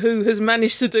New Who has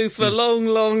managed to do for a long,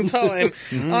 long time.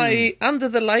 i.e. Under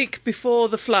the Lake Before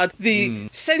the Flood, the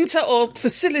centre or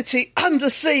facility under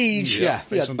siege. Yeah,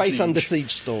 base under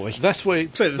siege story. That's So the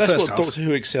that's first what half. Doctor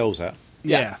Who excels at.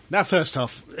 Yeah, that first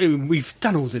half, we've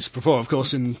done all this before, of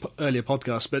course, in earlier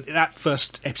podcasts, but that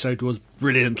first episode was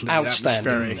brilliantly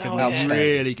Outstanding. atmospheric. Oh, and outstanding.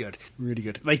 Really good. Really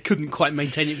good. They couldn't quite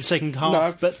maintain it in the second half,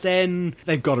 No. but then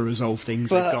they've got to resolve things.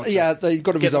 But, they've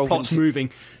got to resolve get the plots it.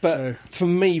 moving. But So- for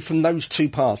me, from those two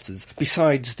parters,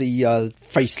 besides the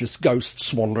faceless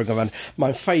ghosts wandering around,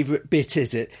 my favourite bit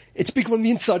is it's bigger on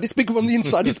the inside, it's bigger on the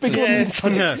inside, it's bigger on the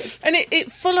inside. Yeah. And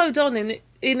it followed on and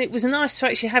it was nice to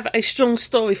actually have a strong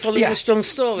story following Yeah. a strong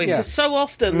story. Yeah. Because so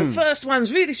often the first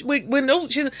one's really we're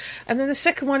launching, and then the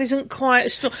second one isn't quite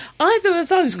as strong. Either of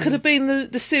those could have been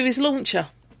the series launcher.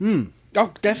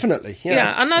 Oh, definitely. Yeah,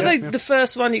 Yeah, I know the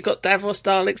first one you got Davros,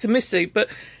 Daleks, and Missy, but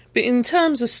in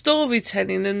terms of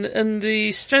storytelling and the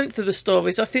strength of the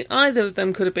stories, I think either of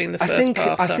them could have been the first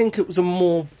parter. I think it was a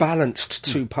more balanced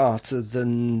two-parter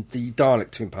than the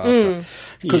Dalek two-parter,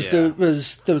 because Yeah.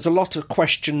 there was a lot of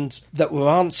questions that were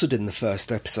answered in the first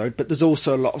episode, but there's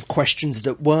also a lot of questions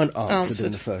that weren't answered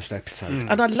in the first episode.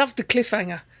 And I love the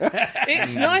cliffhanger.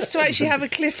 It's nice to actually have a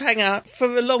cliffhanger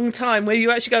for a long time where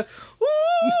you actually go,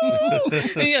 ooh!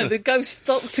 And, the ghost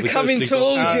doctor coming ghostly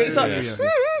towards doctor. you. It's like,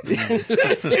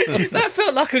 that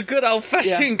felt like a good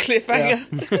old-fashioned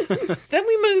cliffhanger. Then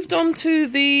we moved on to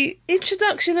the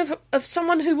introduction of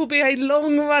someone who will be a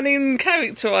long-running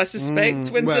character, I suspect,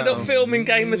 when they're not filming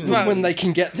Game of Thrones. When they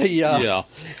can get the Yeah.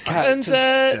 And characters.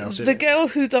 Doubt it. the girl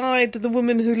who died, the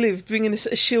woman who lived, bringing us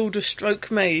a shield of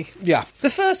stroke me. Yeah. The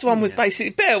first one was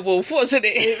basically Beowulf, wasn't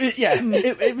it?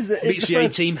 It was Beats the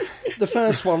A-team. The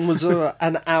first one was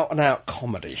an out-and-out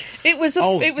comedy. It was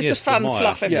the yes, fun Mire.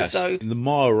 fluff Yes. episode. The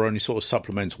Mire were only sort of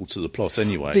supplemental to the plot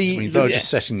anyway. The- I mean, they were the- just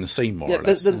setting the scene more Yeah, or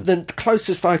less. the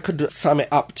closest I could sum it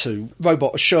up to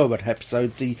Robot of Sherwood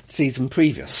episode, the season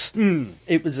previous.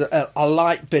 It was a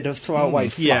light bit of throwaway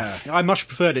Yeah, fluff. I much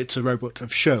preferred it to Robot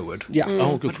of Sherwood. Yeah.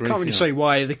 Oh, good I grief, can't really yeah. say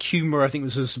why. The humour, I think,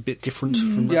 was a bit different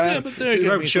from Yeah. Robot. Yeah, but there again,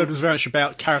 Robot we of Sherwood thought- was very much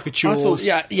about I caricatures. thought,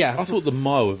 Yeah. I thought the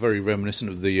Mire were very reminiscent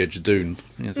of the Jadoon.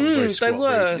 Yeah, sort of very squat, were.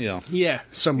 very- yeah. Yeah,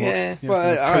 somewhat. Yeah.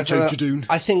 Proto-Jadoon.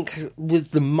 I think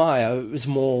with the Maya, it was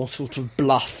more sort of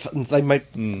bluff, and they made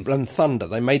and Thunder.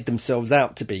 They made themselves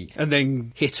out to be. And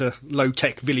then hit a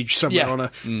low-tech village somewhere Yeah. on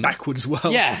a backward as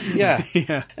well. Yeah.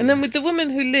 Yeah. And then with the woman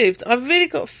who lived, I really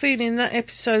got a feeling that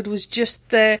episode was just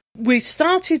there. We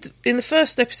started, in the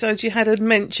first episode, you had a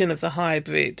mention of the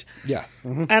hybrid. Yeah.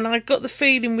 And I got the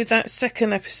feeling with that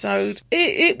second episode,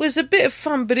 it was a bit of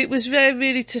fun, but it was there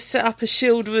really to set up a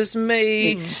Shilda as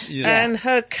me and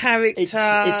her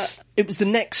character. It was the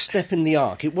next step in the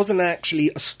arc. It wasn't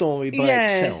actually a story by Yeah.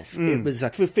 itself. It was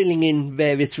fulfilling in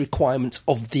various requirements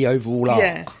of the overall arc.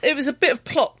 Yeah, it was a bit of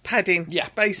plot padding, Yeah.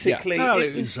 basically. Well,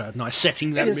 it was a nice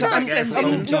setting. That It's was nice back there for a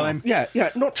setting. long time. Yeah,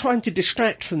 not trying to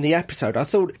distract from the episode. I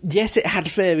thought, yes, it had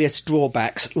various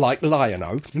drawbacks, like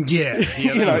Lion-O. Yeah.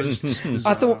 You know,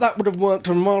 I thought that would have worked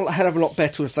a hell of a lot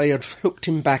better if they had hooked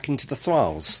him back into the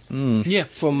thralls Yeah.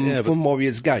 from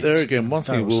Warrior's Gate. There again, one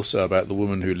thing I will say about the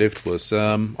woman who lived was,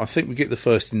 I think we get the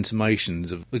first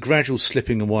intimations of the gradual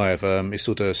slipping away of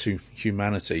Isildur's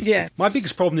humanity. Yeah. My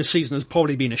biggest problem this season has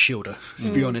probably been Ashilda,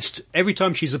 to be honest. Every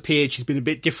time she's appeared, she's been a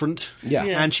bit different. Yeah.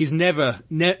 Yeah. And she's never,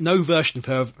 no version of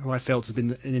her who I felt has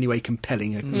been in any way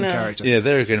compelling as a character. Yeah,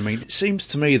 there again, I mean, it seems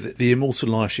to me that the immortal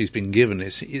life she's been given,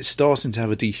 it's starting to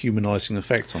have a dehumanising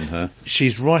effect on her.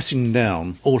 She's writing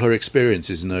down all her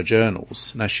experiences in her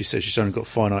journals, and as she says, she's only got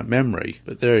finite memory.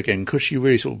 But there again, could she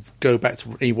really sort of go back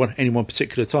to any one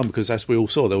particular time? Because as we all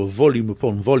saw, there were volume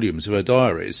upon volumes of her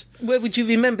diaries. Where would you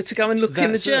remember to go and look in the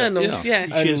That's it, journal?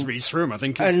 yeah. She just reads through them, I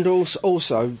think. And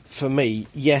also, for me,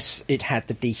 yes, it had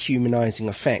the dehumanising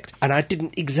effect. And I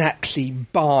didn't exactly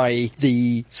buy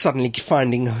the suddenly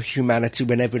finding her humanity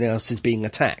when everyone else is being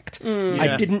attacked.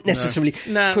 I didn't necessarily...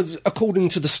 No. Because according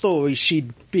to the story,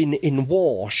 she'd been in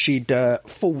war. She'd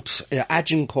fought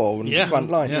Agincourt on the front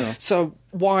line. Yeah. So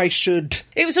why should...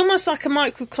 It was almost like a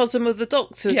microcosm of the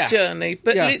Doctor's Yeah. journey,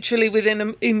 but Yeah. literally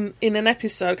within in an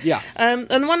episode. Yeah. And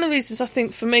one of the reasons I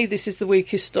think for me this is the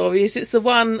weakest story is it's the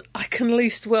one I can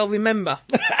least well remember.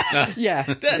 Yeah.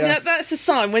 That's a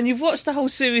sign when you've watched the whole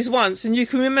series once and you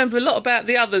can remember a lot about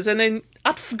the others, and then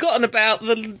I'd forgotten about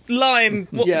the lion,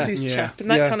 what's Yeah. his Yeah. chap, and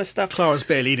that Yeah. kind of stuff. Clara's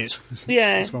barely in it.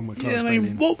 Yeah. That's one with Yeah, Clara's I barely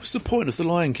mean, in. what was the point of the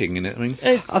Lion King in it? I mean,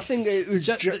 I think it was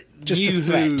just New a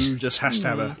threat. Who just has to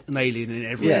have an alien in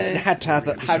every Yeah, it had to have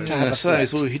a threat.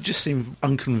 he just seemed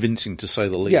unconvincing to say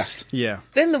the least. Yeah.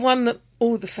 Then the one that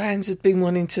all the fans had been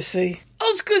wanting to see.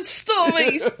 Osgood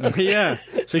stories! Yeah.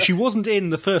 So she wasn't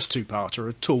in the first two-parter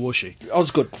at all, was she?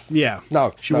 Osgood. Yeah.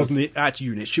 No, She no. wasn't at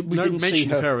unit. We didn't don't see mention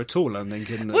her. her at all, I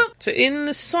think. In the... Well, so in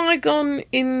the Saigon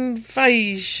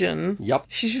invasion, Yep.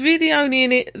 she's really only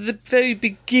in it at the very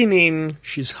beginning.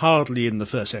 She's hardly in the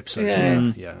first episode.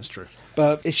 Yeah. Yeah, that's true.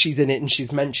 But if she's in it and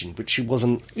she's mentioned, but she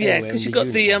wasn't. Yeah, because you got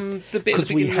the bit at the because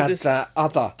we beginning of had this. that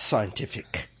other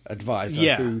scientific advisor.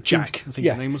 Yeah, who, Jack, I think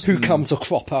his name was. who comes a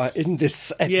cropper in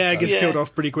this episode. Yeah, gets Yeah. killed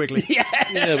off pretty quickly. Yeah,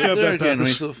 but Serve there their again,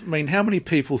 purpose. I mean, how many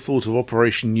people thought of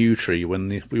Operation Nutri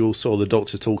when we all saw the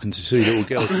Doctor talking to two little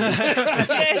girls?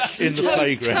 Yes, in the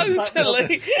playground.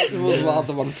 totally. It was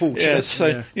rather unfortunate. Yeah,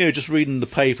 so just reading the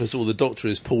papers, all the Doctor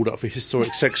is pulled up for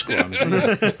historic sex crimes. Wasn't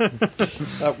it?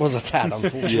 That was a tad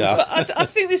unfortunate. Yeah, I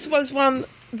think this was one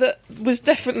that was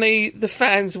definitely the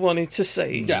fans wanted to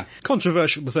see. Yeah.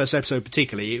 Controversial, the first episode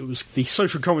particularly. It was the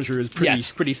social commentary was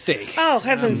Yes. pretty thick. Oh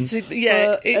heavens!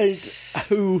 Yeah, As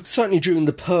who certainly during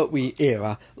the Pertwee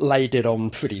era laid it on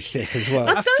pretty thick as well.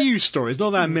 A few stories, not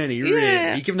that many, Yeah.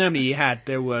 really. Given how many you had,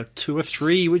 there were 2 or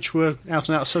 3 which were out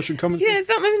and out social commentary. yeah.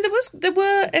 I mean, there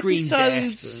were Green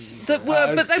episodes Death that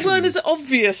were, but they weren't as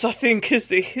obvious, I think, as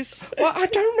this. Well, I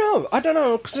don't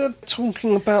know, because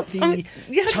talking about the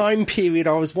yeah. time period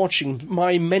I was watching,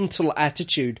 my mental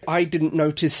attitude, I didn't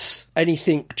notice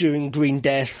anything during Green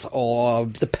Death or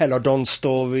the Peladon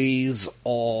stories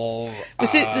or...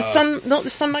 Was it the Sun? Not the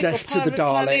Sunmaker. Death or to the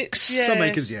Pirate Planet? Daleks. Yeah.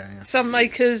 Sunmakers, yeah.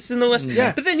 Sunmakers and all that.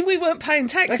 Yeah. But then we weren't paying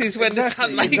taxes when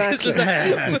Exactly, the Sunmakers was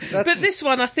there. But this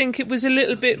one, I think it was a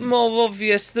little bit more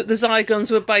obvious that the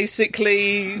Zygons were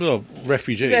basically well,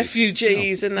 refugees.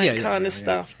 refugees and that Yeah, yeah, kind of yeah.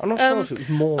 stuff. I'm not sure if it was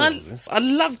more obvious. I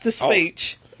loved the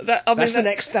speech. That's the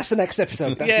next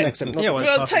episode. That's Yeah. the next episode. Yeah, Not-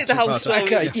 well, Well, take the whole story.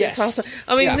 Okay, as a yes. two-parter.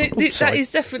 I mean, Yeah. that Sorry. is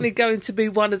definitely going to be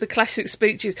one of the classic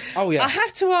speeches. Oh, yeah. I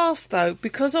have to ask, though,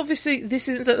 because obviously this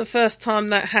isn't the first time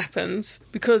that happens,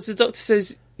 because the Doctor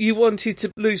says you wanted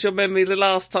to lose your memory the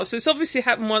last time. So it's obviously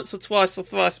happened once or twice or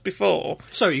thrice before.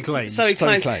 So he claims. So he So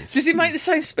he claims. claims. Does he make the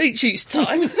same speech each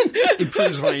time?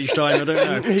 Improves on each time, I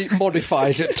don't know. He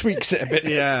modifies it, tweaks it a bit.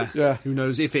 Yeah. Yeah. Who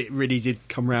knows if it really did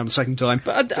come around the second time.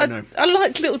 But don't know. I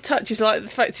liked little touches like the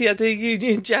fact he had a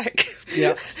Union Jack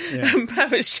Yeah. and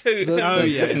parachute. Oh,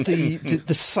 yeah.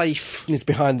 The safe is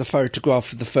behind the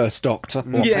photograph of the first Doctor,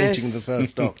 or Yes. painting of the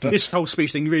first Doctor. This whole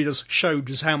speech thing really does show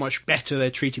just how much better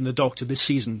they're treating the Doctor this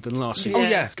season than last season. Oh,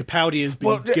 yeah. Capaldi has been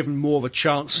Well, given more of a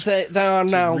chance They are to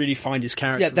now... really find his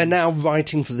character. Yeah, they're now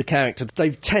writing for the character.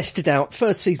 They've tested out,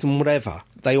 first season, whatever.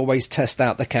 They always test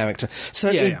out the character.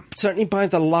 Certainly, Yeah. certainly by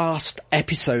the last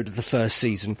episode of the first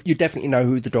season, you definitely know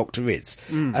who the Doctor is.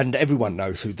 And everyone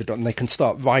knows who the Doctor, and they can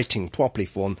start writing properly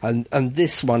for him. And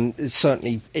this one is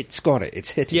certainly, it's got it. It's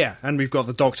hitting. Yeah, and we've got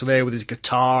the Doctor there with his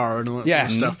guitar and all that Yeah.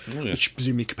 sort of stuff, which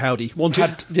presumably Capaldi wanted.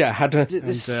 Had a... and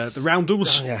the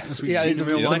Roundels. Oh, yeah. as we've Yeah, seen in the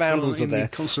real life, Roundels are in there. the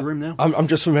concert room now. I'm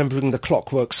just remembering the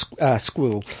Clockwork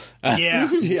Squirrel.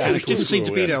 Yeah, Yeah. which didn't seem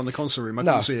to be Yes. there on the concert room. I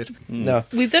No. couldn't see it. No.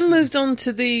 We then moved on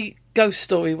to the ghost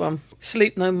story one,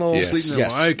 Sleep No More. Yes. Sleep no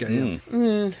Yes. more. Okay,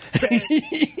 yeah.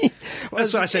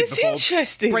 That's what I said It's before.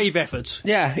 interesting. Brave effort.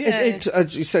 Yeah, Yeah.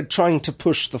 as you said, trying to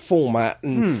push the format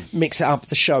and mix it up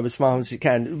the show as far as you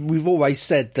can. We've always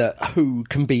said that Who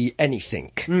can be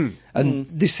anything, and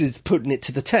this is putting it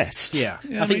to the test. Yeah,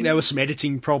 I think there were some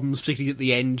editing problems, particularly at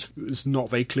the end. It was not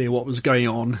very clear what was going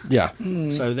on. Yeah.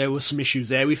 So there were some issues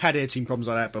there. We've had editing problems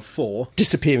like that before.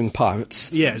 Disappearing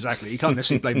pirates. Yeah, exactly. You can't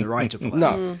necessarily blame the writer for that.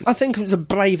 No, I think it was a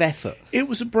brave effort. It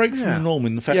was a break from the norm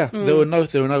in the fact Yeah. there were no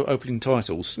opening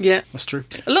titles. Yeah. That's true.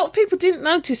 A lot of people didn't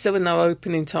notice there were no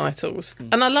opening titles.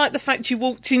 And I like the fact you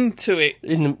walked into it.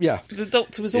 The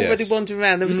Doctor was already Yes. wandering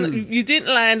around. There was you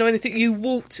didn't land or anything. You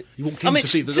walked. You walked in to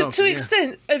see the Doctor, To yeah.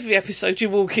 extent, every episode you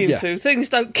walk into, Yeah. things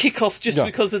don't kick off just No.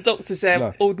 because the Doctor's there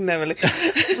No. ordinarily.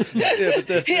 He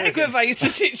aggravates the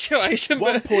situation.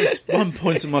 One But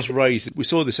point I must raise. We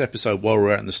saw this episode while we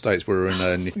were out in the States. We were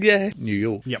in yeah. New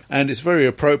York, Yep. and it's very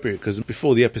appropriate because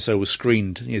before the episode was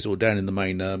screened, sort of down in the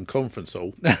main conference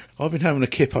hall, I've been having a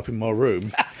kip up in my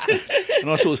room, and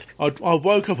I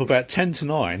woke up about 10 to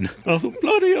 9, and I thought,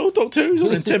 bloody hell, Doctor Who's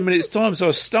on in 10 minutes' time. So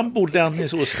I stumbled down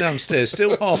this sort of downstairs,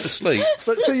 still half asleep.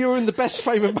 So you were in the best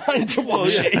frame of mind to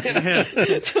watch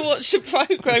it. To watch a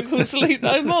programme called Sleep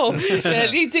No More. Yeah,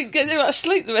 you didn't get much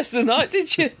sleep the rest of the night,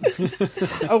 did you?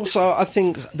 Also, I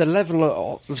think the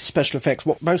level of special effects,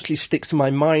 what mostly sticks to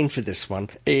my mind for this one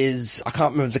is, I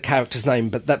can't remember the character's name,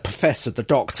 but that professor, the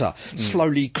Doctor,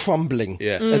 slowly crumbling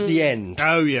Yes. at the end.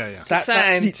 Oh, yeah. That's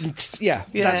Yeah.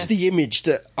 that's the image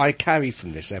that I carry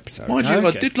from this episode. Mind you, Okay.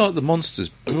 I did like the monsters.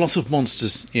 A lot of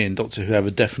monsters in Doctor Who have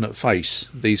a definite face.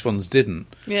 These ones didn't.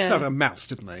 They had Yeah. a mouth,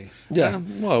 didn't they? Yeah.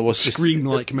 Well, it was just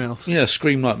Scream-like mouth. Yeah,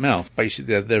 scream-like mouth.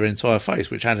 Basically, their entire face,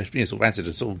 which had sort of added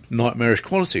a sort of nightmarish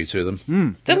quality to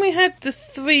them. Then we had the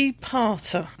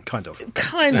three-parter. Kind of.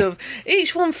 Kind of.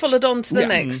 Each one followed on to the Yeah.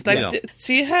 next. Yeah.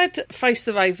 So you had Face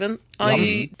the Raven,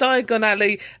 i.e. Diagon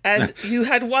Alley, and you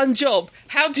had one job.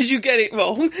 How did you get it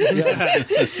wrong?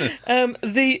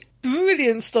 The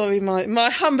brilliant story, my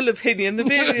humble opinion, the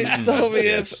brilliant story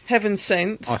Yes. of Heaven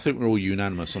Sent. I think we're all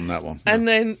unanimous on that one. And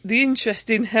then the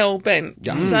interest in Hell Bent.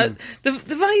 So the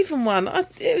Raven one,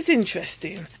 it was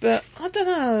interesting, but I don't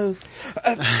know.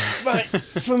 Right,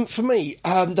 for me,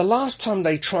 the last time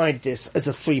they tried this as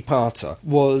a three-parter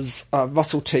was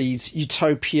Russell T's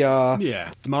Utopia.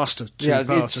 Yeah, the Master Yeah,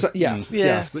 two-parter.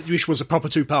 Yeah. Which was a proper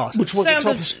two-part. Which was the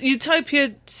top,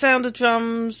 Utopia, Sound of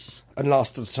Drums, and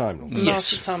Last of the Time Lords.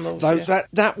 Master Time Lords. Though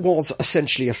that was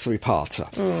essentially a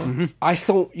three-parter. I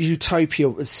thought Utopia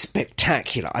was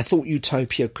spectacular. I thought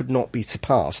Utopia could not be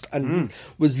surpassed, and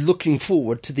was looking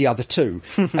forward to the other two.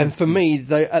 And for me,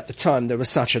 at the time, there was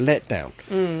such a letdown.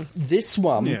 This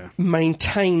one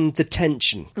maintained the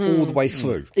tension all the way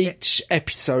through. Each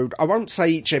episode, I won't say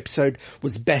each episode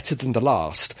was better than the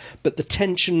last, but the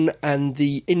tension and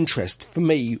the interest, for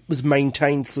me, was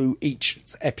maintained through each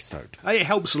episode. It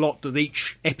helps a lot that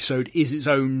each episode is its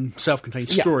own self-contained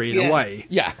story in a way.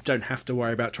 Yeah. Don't have to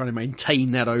worry about trying to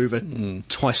maintain that over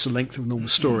twice the length of a normal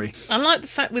story. I like the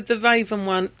fact with the Raven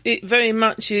one, it very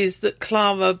much is that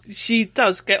Clara, she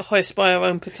does get hoist by her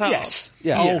own petard. Yes.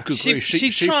 Yeah. Oh, good She- grief.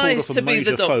 she She pulled tries off to a be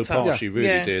the major faux Doctor. pas. Yeah. She really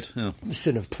Yeah. did. Yeah. The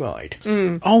sin of pride.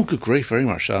 Oh, good grief, very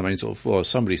much so. I mean, sort of, well,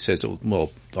 somebody says,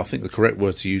 well, I think the correct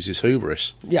word to use is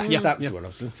hubris. Yeah, that was what I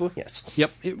was looking for, yes.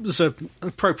 Yep, it was an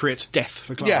appropriate death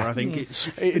for Clara, Yeah. I think. It's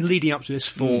been leading up to this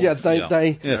for Yeah,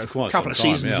 they Yeah, for quite a couple of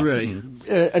some time, seasons, yeah.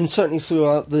 really. and certainly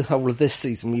throughout the whole of this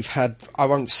season, we've had, I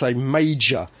won't say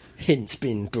major hints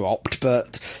being dropped,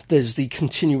 but there's the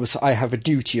continuous I have a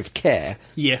duty of care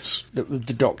Yes, that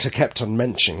the Doctor kept on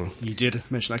mentioning. you did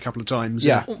mention that a couple of times.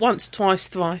 Yeah. Once, twice,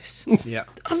 thrice. Yeah.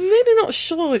 I'm really not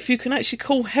sure if you can actually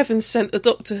call Heaven Sent a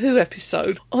Doctor Who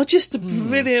episode or just a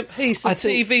brilliant piece of I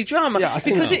think- TV drama. yeah, I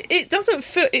think because so. it doesn't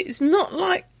feel, it's not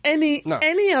like any No.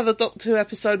 other Doctor Who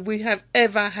episode we have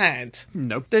ever had.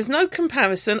 Nope. There's no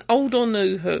comparison, old or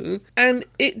new Who, and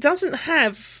it doesn't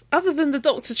have, other than the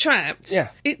Doctor Trapped, Yeah.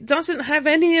 it doesn't have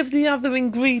any of the other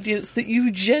ingredients that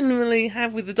you generally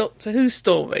have with the Doctor Who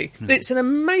story. It's an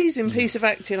amazing piece of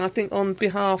acting, I think, on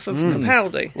behalf of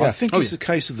Capaldi. I think it's a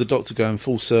case of the Doctor going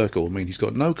full circle. I mean, he's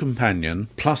got no companion,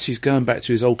 plus he's going back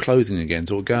to his old clothing again,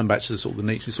 sort of going back to the sort of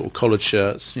the neat sort of collared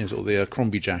shirts, sort of the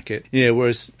Crombie jacket. Yeah,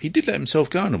 whereas he did let himself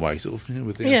go in a way, sort of,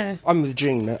 with the... Yeah. I'm with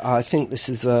Jean. I think this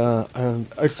is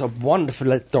it's a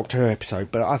wonderful Doctor Who episode,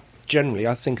 but I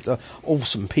think it's an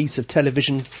awesome piece of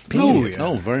television. Period.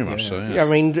 Oh, very much so, yes. Yeah, I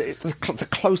mean, the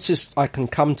closest I can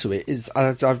come to it is,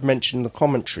 as I've mentioned in the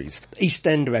commentaries,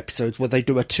 EastEnder episodes where they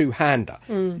do a two-hander.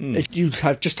 You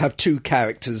just have two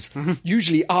characters,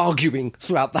 usually arguing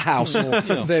throughout the house or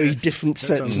very different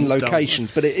sets and sounds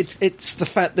locations. But it's the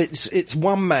fact that it's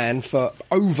one man for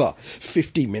over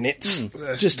 50 minutes,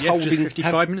 just holding...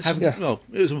 55 minutes. Well,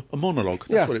 it was a monologue.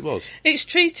 That's Yeah. what it was. It's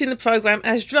treating the programme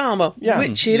as drama, Yeah.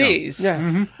 which it is.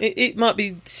 Yeah. It might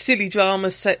be silly drama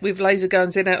set with laser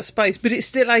guns in outer space, but it's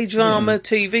still a drama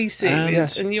TV series,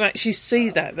 Yes. and you actually see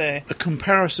that there. A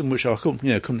comparison which I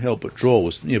couldn't help but draw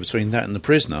was between that and The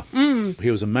Prisoner. He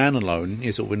was a man alone,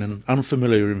 sort of in an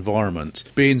unfamiliar environment,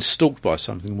 being stalked by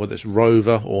something, whether it's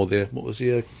Rover or what was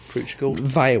the creature called?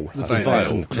 Veil. Veil.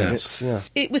 Veil, Credits, yeah.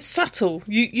 It was subtle.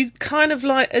 You kind of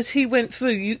like, as he went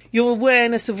through, your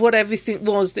awareness of what everything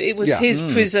was, that it was Yeah. his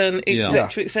prison, Yeah.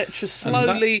 etc., etc.,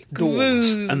 slowly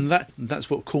grew. And that's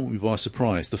what caught me by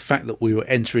surprise, the fact that we were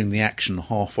entering the action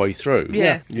halfway through.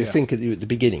 Yeah. You think at the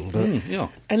beginning, but Yeah.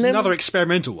 And It's then another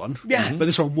experimental one. Yeah. But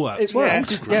this one worked. it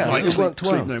worked. Yeah, Like, it worked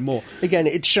sleep well. no more. Again,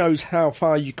 it shows how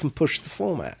far you can push the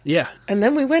format. Yeah. and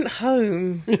then we went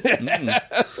home.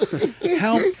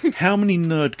 How many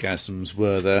nerdgasms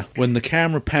were there when the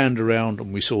camera panned around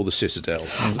and we saw the Citadel?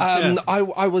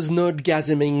 I was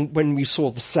nerdgasming when we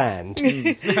saw the sand.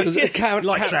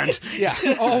 Like sand. Yeah.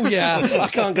 Oh, yeah. I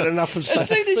can't get enough of As sand.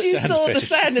 soon as you saw the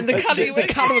sand and the colour, you The went,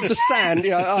 colour of the sand,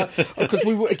 yeah. Because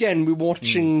we were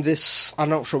watching this. I'm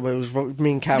not sure where it was.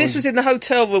 Me and Karen. this was in the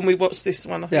hotel room we watched this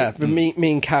one, I think. Yeah, but me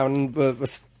and Karen were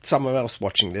somewhere else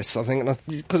watching this, I think,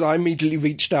 because I immediately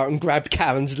reached out and grabbed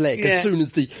Karen's leg Yeah. as soon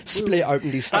as the split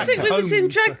opened. He I started. think we was in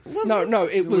drag... No,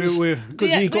 it was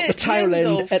because you got the tail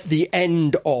end at the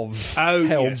end of Oh,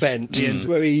 Hell yes. Bent, The end.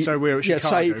 where he So we're at Chicago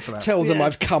say, for that. tell them Yeah.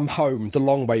 I've come home the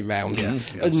long way round. And,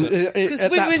 Because at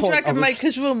we that were in point, I Dragon was-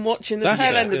 Maker's room watching the That's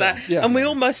tail it, end of yeah. that, Yeah. and we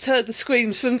almost heard the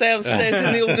screams from downstairs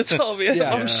in the auditorium,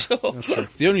 Yeah. I'm sure.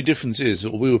 The only difference is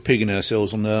that we were pigging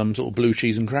ourselves on sort of blue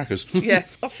cheese and crackers. Yeah,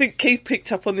 I think Keith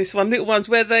picked up on this one. Little ones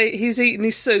where he's eating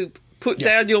his soup, put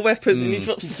down your weapon and he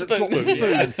drops the spoon. Drop the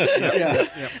spoon. Yeah.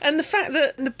 And the fact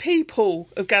that the people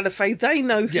of Gallifrey, they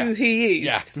know who he is,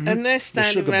 Yeah. and they're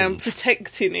standing sugar around beans.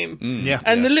 protecting him. Yeah.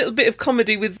 And the little bit of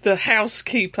comedy with the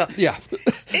housekeeper. Yeah.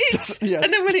 Yeah.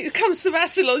 And then when it comes to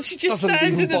Rassilon, she just Doesn't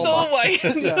stands in even the bother. doorway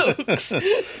and looks.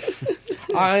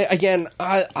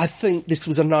 I think this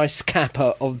was a nice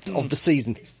capper of the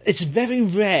season. It's very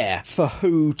rare for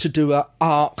Who to do an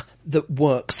arc that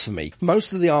works for me.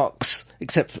 Most of the arcs,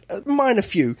 except for a minor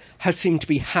few, have seemed to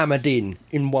be hammered in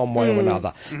one way or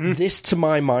another. This, to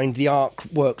my mind, the arc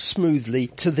works smoothly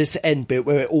to this end bit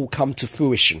where it all come to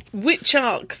fruition. Which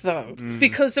arc, though?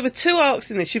 Because there were two arcs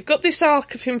in this. You've got this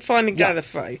arc of him finding Yeah.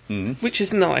 Gallifrey, which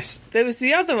is nice. There was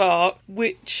the other arc,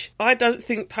 which I don't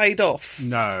think paid off.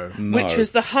 No. Which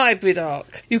was the hybrid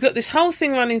arc. You've got this whole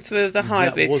thing running through the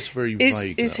hybrid. was very is,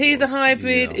 vague, Is that he the was.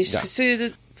 hybrid? Yeah. Is Yeah.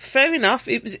 considered... Fair enough.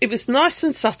 It was nice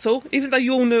and subtle, even though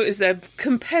you all knew it was there.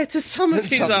 Compared to some of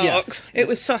his Yeah. arcs, it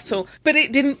was subtle, but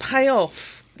it didn't pay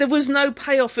off. There was no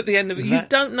payoff at the end of it. You That-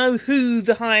 don't know who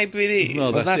the hybrid is.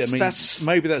 Well, that's, that's- it. I mean, that's-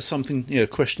 maybe that's something,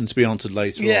 question to be answered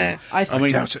later Yeah. on. I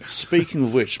mean, doubt it. speaking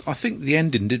of which, I think the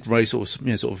ending did raise sort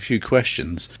of a few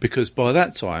questions, because by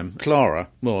that time, Clara,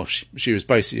 well, she was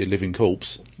basically a living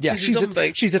corpse. Yeah, She's a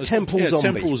zombie. she's a temple zombie.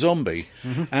 Temporal zombie.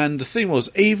 And the thing was,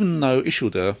 even though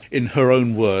Isildur, in her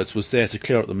own words, was there to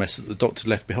clear up the mess that the Doctor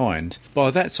left behind,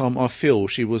 by that time I feel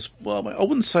she was, well, I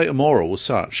wouldn't say immoral as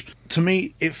such. To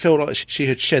me, it felt like she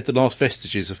had shed the last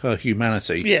vestiges of her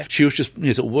humanity. Yeah. She was just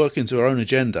sort of working to her own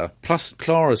agenda. Plus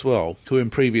Clara as well, who in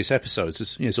previous episodes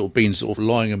has sort of been sort of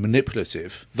lying and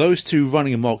manipulative. Those two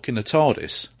running amok in the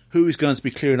TARDIS. Who is going to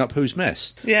be clearing up whose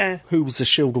mess? Yeah. Who was the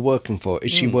Shield working for?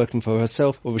 Is she working for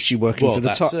herself, or is she working Well, for the?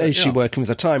 that's it, Is she yeah. working with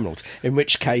the Time Lords? In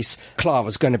which case,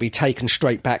 Clara's going to be taken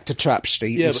straight back to Trap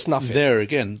Street Yeah, and but snuff it. there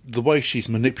again, the way she's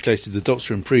manipulated the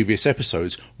Doctor in previous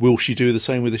episodes, will she do the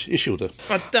same with Isildur?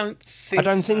 I don't think I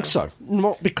don't think so.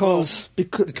 Not because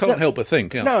Can't help but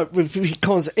think. Yeah. No,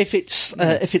 because if it's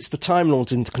the Time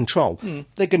Lords in control,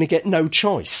 they're going to get no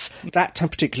choice. That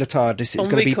particular TARDIS is On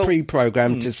going to be recall.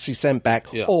 pre-programmed to be sent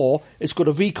back, Yeah. or it's got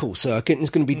a recall circuit and it's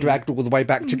going to be dragged all the way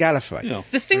back to Gallifrey. Yeah.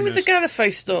 The thing with the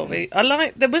Gallifrey story,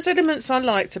 there was elements I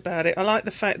liked about it. I liked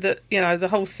the fact that, the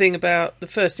whole thing about the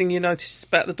first thing you notice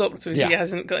about the Doctor is Yeah. he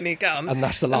hasn't got any gun. And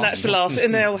that's the last.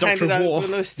 And they'll hand Doctor it of War. over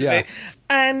the rest Yeah. of it.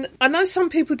 And I know some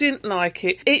people didn't like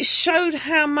it. It showed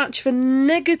how much of a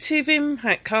negative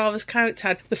impact Clara's character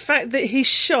had. The fact that he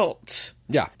shot...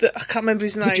 Yeah. I can't remember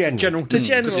his name. General. The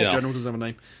General. The General doesn't have a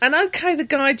name. And okay, the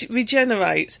guy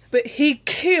regenerates, but he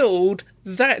killed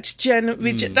that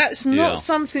that's not Yeah.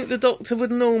 something the Doctor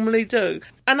would normally do.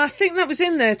 And I think that was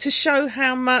in there to show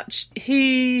how much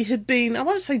he had been, I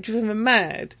won't say driven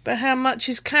mad, but how much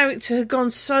his character had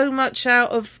gone so much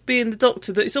out of being the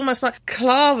Doctor that it's almost like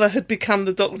Clara had become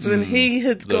the Doctor and he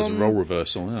had There was gone... a role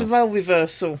reversal. the Yeah. role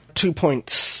reversal. 2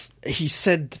 points. He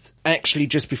said actually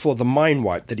just before the mind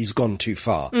wipe that he's gone too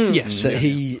far. Yes. That And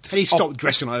he stopped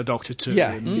dressing like a Doctor too.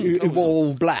 Yeah, and- he wore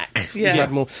all black. Yeah. He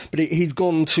had more, but he's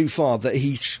gone too far that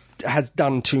he has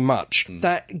done too much.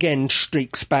 That again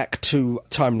streaks back to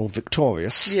Time Lord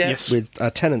Victorious Yeah. Yes. with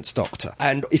Tennant's Doctor.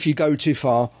 And if you go too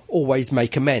far, always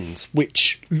make amends,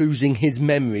 which losing his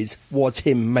memories was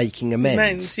him making amends.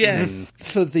 Men's, yeah.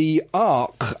 For the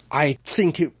arc, I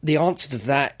think the answer to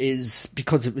that is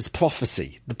because it was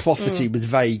prophecy. The prophecy was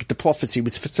vague. The prophecy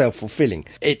was self-fulfilling.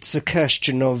 It's a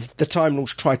question of the Time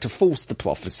Lords tried to force the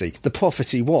prophecy. The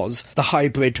prophecy was the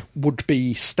hybrid would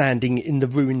be standing in the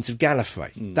ruins of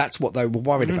Gallifrey. That's what they were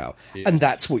worried about. And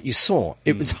that's what you saw.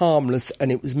 It was harmless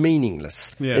and it was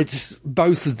meaningless. Yeah. It's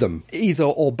both of them, either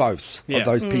or both Yeah. of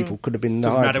those people could have been the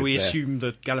Doesn't matter, hybrid we there. assume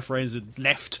that Gallifreyans had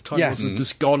left. Time Yeah. Lords had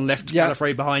just gone, left Yeah.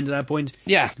 Gallifrey behind at that point.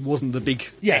 Yeah. It wasn't the big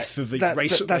Yeah, death of the that-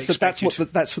 race that- that they that's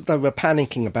expected. that's what they were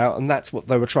panicking about, and that's what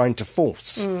they were trying to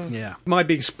force. Yeah. My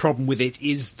biggest problem with it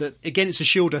is that, again, it's a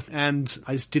Shielder, and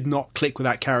I just did not click with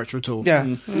that character at all. Yeah,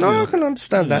 no, I can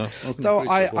understand Yeah, that. I can Though agree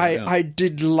to that point, yeah. I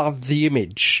did love the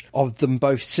image of them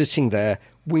both sitting there,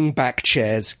 wing-back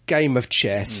chairs, game of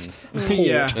chess, port,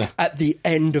 Yeah. at the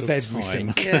end of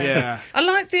everything. Yeah. I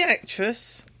like the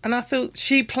actress, and I thought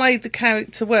she played the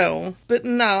character well. But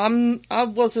no, I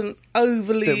wasn't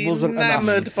overly There wasn't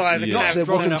enamoured enough- by the Yeah. character. There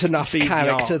Strong wasn't enough to enough feed the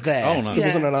character arc. there. Oh, no. There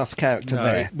wasn't Yeah. enough character No,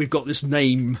 there. we've got this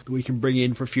name that we can bring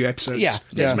in for a few episodes. Yeah,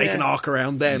 Let's yeah. make an Yeah. arc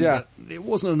around them. Yeah. But it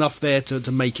wasn't enough there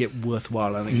to make it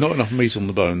worthwhile, I think. Not enough meat on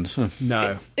the bones. Huh.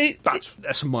 No. But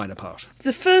that's a minor part.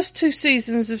 The first 2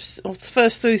 seasons the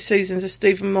first 3 seasons of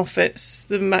Stephen Moffat's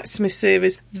the Matt Smith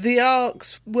series, the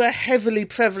arcs were heavily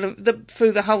prevalent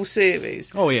through the whole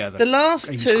series. Oh yeah, the last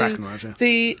Amy 2, Scrackenrod, yeah.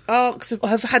 the arcs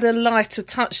have had a lighter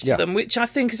touch to them, which I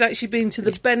think has actually been to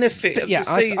the benefit of the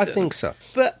season. I think so.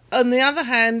 But on the other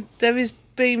hand, there has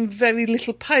been very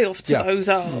little payoff to those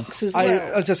arcs as well.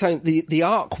 As I say, the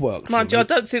arc worked. Mind you, I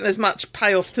don't think there's much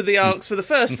payoff to the arcs for the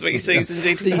first 3 seasons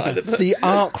either. The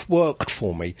arc worked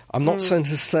for me. I'm not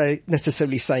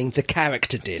necessarily saying the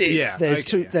character did. Yeah,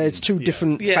 there's two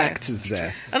different factors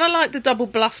there. And I like the double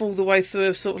bluff all the way through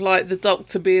of sort of like the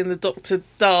Doctor being the Dr.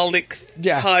 Dalek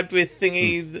hybrid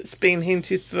thingy that's been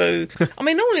hinted through. I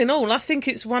mean, all in all, I think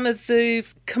it's one of the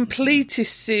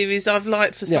completest series I've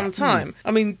liked for some time.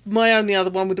 I mean, my only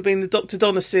other one would have been the Dr.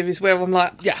 Donna series, where I'm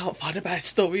like, I can't find a bad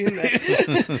story in there.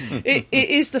 It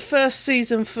is the first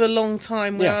season for a long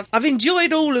time where I've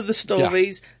enjoyed all of the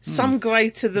stories, some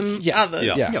greater than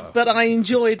others, but I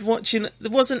enjoyed watching.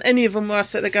 There wasn't any of them where I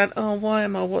sat there going, oh, why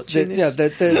am I watching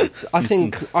this? I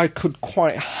think I could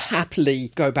quite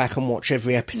happily go back and watch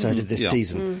every episode of this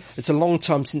season. It's a long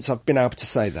time since I've been able to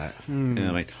say that. Yeah,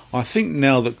 I mean, I think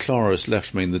now that Clara has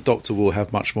left, the Doctor will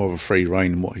have much more of a free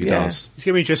reign in what he does. It's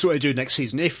going to be interesting what they do next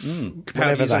season. If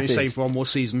Capaldi's only staying for one more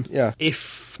season,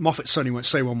 if Moffat's only won't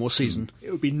stay one more season, it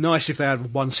would be nice if they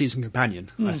had one season companion.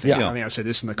 I think I said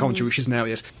this in the commentary, which isn't out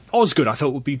yet. Osgood, I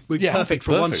thought would be perfect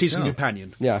for one season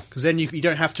companion. Yeah, because then you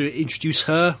don't have to introduce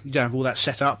her. You don't have all that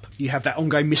set up. You have that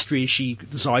ongoing mystery: is she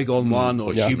the Zygon one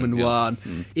or human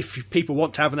one? If people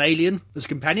want to have an alien as a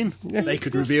companion, they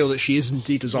could reveal that she is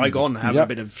indeed a Zygon and have a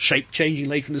bit of shape changing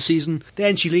later in the season.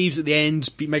 Then she leaves at the end,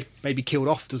 maybe killed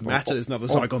off. Doesn't matter. There's another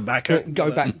Zygon backup.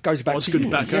 Goes back to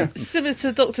backup. Similar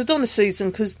to Dr. Donna season,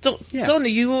 because Donna,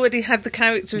 you already had the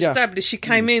character established. She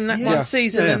came in that one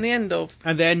season and the end of.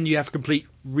 And then you have a complete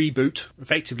reboot,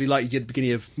 effectively like you did at the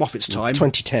beginning of Moffat's time,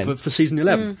 2010 for season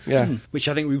 11, which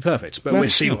I think would be perfect. But we'll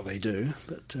see what they do.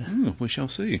 But we shall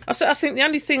see. I think the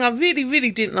only thing I really,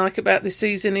 really didn't like about this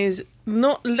season is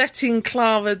not letting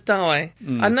Clara die.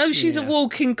 I know she's a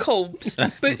walking corpse,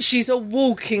 but she's a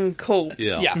walking corpse.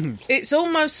 It's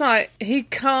almost like he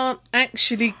can't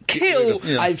actually kill.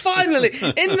 Finally,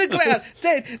 in the ground,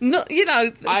 dead. Not,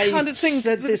 kind of thing.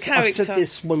 I've said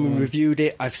this when we reviewed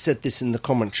it. I've said this in the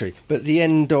commentary. But at the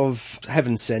end of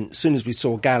Heaven Sent, as soon as we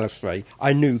saw Gallifrey,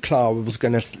 I knew Clara was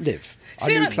going to live. I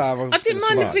didn't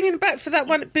mind it bringing it back for that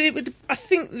one, but I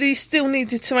think they still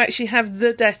needed to actually have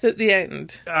the death at the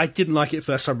end. I didn't like it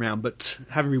first time round, but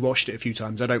having rewatched it a few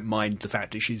times, I don't mind the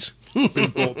fact that she's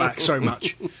been brought back so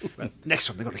much. But next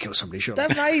time they've got to kill somebody, sure.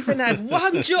 That Raven had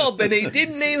one job and he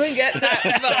didn't even get that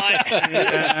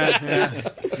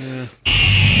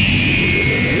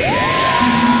right.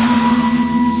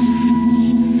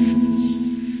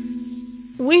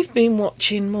 We've been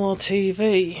watching more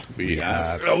TV. We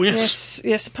have. Oh, yes.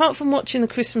 Yes, apart from watching the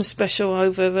Christmas special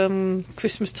over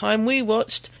Christmas time, we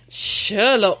watched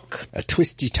Sherlock. A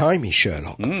twisty-timey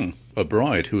Sherlock. A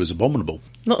bride who is abominable.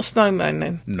 Not a snowman,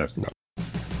 then? No.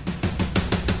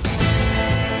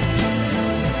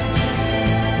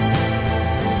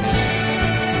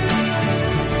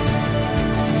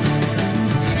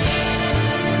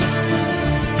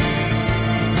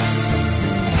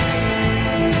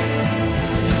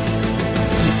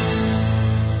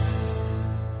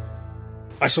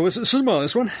 I saw it at the cinema,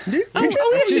 this one. Yes,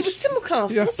 it was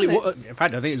simulcast, wasn't it? In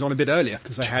fact, I think it was on a bit earlier,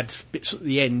 because they had bits at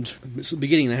the end, bits at the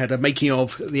beginning. They had a making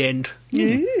of at the end.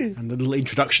 And a little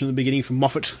introduction at the beginning from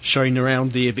Moffat, showing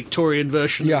around the Victorian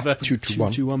version of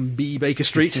 221B Baker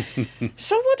Street.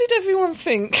 So what did everyone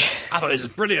think? I thought it was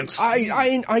brilliant.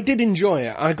 I did enjoy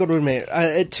it, I got to admit.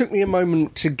 It took me a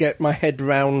moment to get my head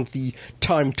round the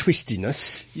time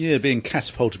twistiness. Yeah, being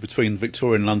catapulted between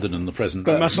Victorian London and the present.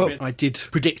 But I must admit, I did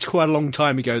predict quite a long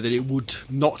time ago that it would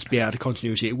not be out of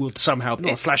continuity. It would somehow,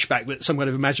 not a flashback, but some kind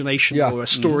of imagination or a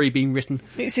story being written.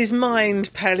 It's his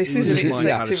mind palace, isn't it?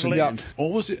 Effectively.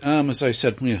 Or was it, as I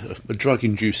said, a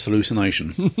drug-induced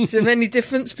hallucination? Is there any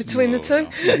difference between the two?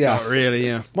 Not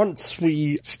really, Once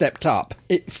we stepped up,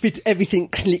 everything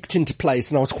clicked into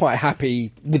place and I was quite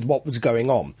happy with what was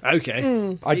going on.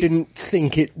 Okay. I didn't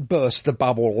think it burst the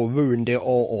bubble or ruined it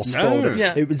or spoiled it.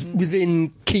 Yeah. It was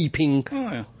within keeping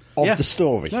of the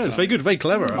story. No, it's very good, very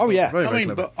clever. Oh, yeah. Very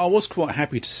clever. But I was quite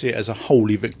happy to see it as a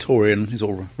wholly Victorian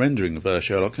sort of rendering of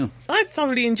Sherlock. I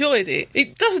thoroughly enjoyed it.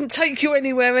 It doesn't take you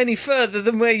anywhere any further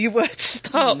than where you were to start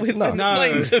start with when the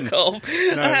plane took off.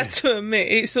 I have to admit,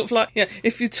 it's sort of like,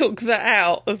 if you took that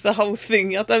out of the whole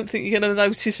thing, I don't think you're going to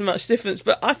notice much difference.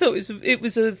 But I thought it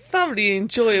was a thoroughly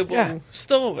enjoyable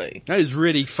story. It was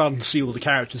really fun to see all the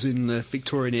characters in the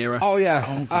Victorian era. Oh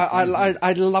yeah,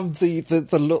 I love the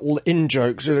little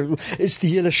in-jokes. It's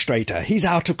the illustrator. He's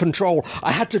out of control.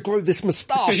 I had to grow this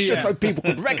moustache just so people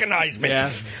could recognise me.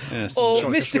 Yeah. Or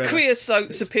Mr.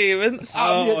 Creosote's appearance.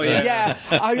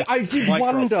 I did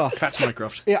wonder. That's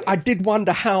Mycroft. Yeah, I did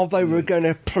wonder how they were going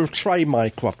to portray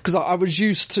Mycroft, because I was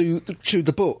used to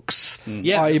the books.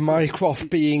 Mycroft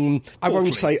being, I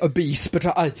won't say obese, but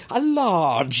a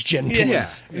large gentleman.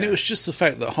 Yes. And it was just the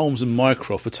fact that Holmes and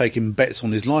Mycroft were taking bets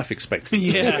on his life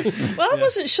expectancy. Well, I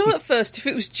wasn't sure at first if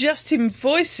it was just him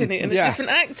voicing it and a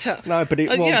different actor. No, but it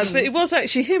was. Yeah, but it was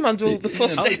actually him under all the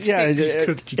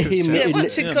prosthetics.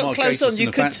 Once it got close on,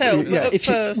 you could tell.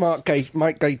 If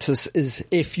Mike Gatiss is,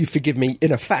 if you forgive me,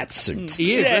 in a fat suit.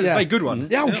 He is. A very good one.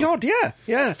 Oh God,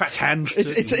 yeah. Fat hands.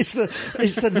 It's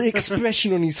the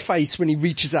expression on his face when he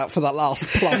reaches out for that last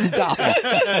plum duff.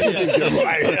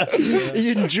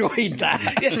 He enjoyed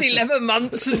that. Yes, 11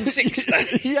 months and 6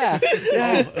 days.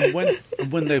 And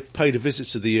when they paid a visit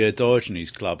to the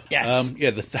Diogenes Club,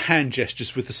 the hand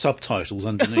gestures with the subtitles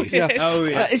underneath.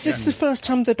 Is this the first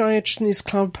time the Diogenes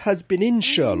Club has been in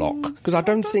Sherlock? Because I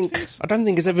don't think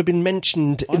it's ever been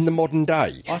mentioned in the modern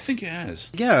day. I think it has.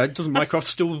 Yeah, doesn't Mycroft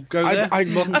still go there? I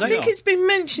think it's been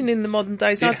mentioned in the modern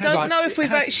days. I don't know if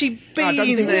we've actually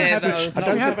been there, though. I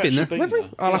don't have been there.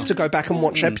 I'll have to go back and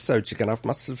watch episodes again. I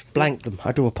must have blanked them.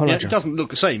 I do apologise. It doesn't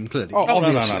look the same, clearly. Oh,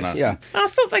 obviously. No. Yeah. I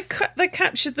thought they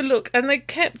captured the look, and they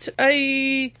kept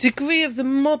a degree of the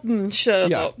modern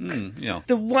Sherlock.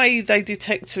 The way they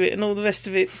detect it and all the rest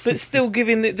of it, but still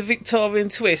giving it the Victorian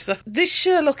twist. This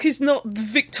Sherlock is not the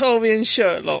Victorian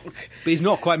Sherlock. But he's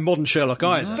not quite modern Sherlock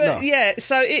either. But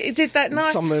so it did that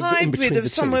nice hybrid of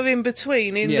somewhere in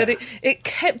between, that it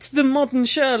kept the modern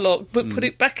Sherlock, but put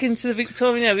it back into the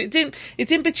Victorian era. It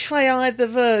didn't betray either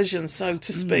version, so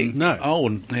to speak. No. Oh,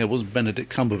 and there was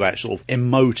Benedict Cumberbatch sort of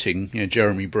emoting,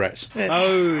 Jeremy Brett. Yes.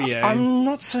 Oh, yeah. I'm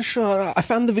not so sure. I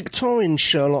found the Victorian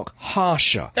Sherlock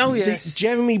harsher. Oh, yes.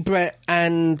 Jeremy Brett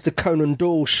and the Conan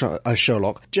Doyle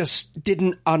Sherlock just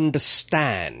didn't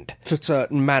understand for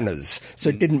certain manners, so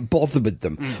it didn't bother with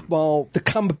them. While the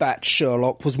Cumberbatch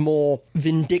Sherlock was more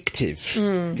vindictive.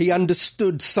 He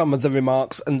understood some of the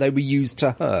remarks and they were used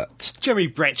to hurt. Jeremy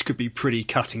Brett could be pretty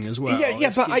cutting as well.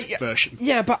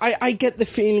 But I get the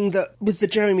feeling that with the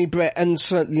Jeremy Brett and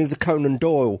certainly the Conan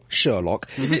Doyle Sherlock,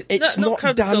 it's not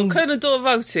done. Conan Doyle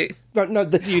wrote it. No,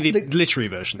 the literary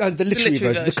version. The literary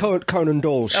version, the Conan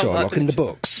Doyle Sherlock in the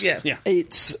books. Yeah.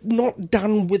 It's not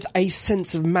done with a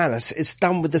sense of malice. It's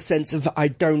done with a sense of I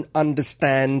don't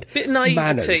understand bit naivety.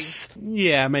 manners.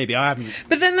 Yeah, maybe. I haven't.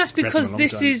 But then that's because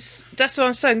that's what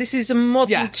I'm saying. This is a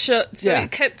modern Sherlock. So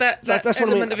it kept that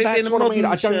element of it being a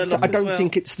modern Sherlock. I don't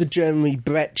think it's the Jeremy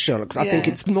Brett Sherlock. I think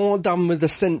it's more done with a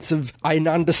sense of I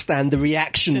understand the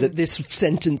reaction that this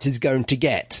sentence is going to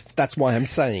get. That's why I'm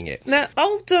saying it. Now,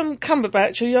 old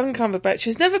Cumberbatch, or young Cumberbatch,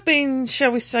 has never been,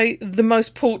 shall we say, the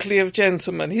most portly of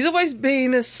gentlemen. He's always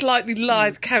been a slightly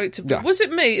lithe character. But was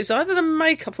it me? It was either the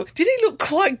makeup or... Did he look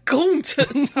quite gaunt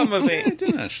at some of it? He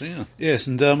did, actually, yeah. Yes,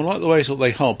 and I like the way sort of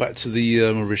they hark back to the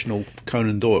original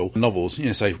Conan Doyle novels.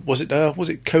 Say, was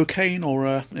it cocaine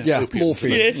or...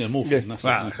 morphine. Yes. Yeah, morphine.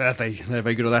 They're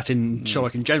very good at that in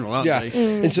Sherlock in general, aren't they?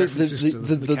 It's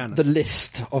the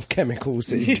list of chemicals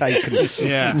that he'd taken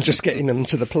and just getting them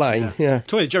to the plane.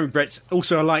 Jeremy Brett,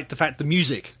 also I like the fact the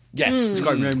music. Yes. It's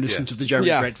quite reminiscent of the Jeremy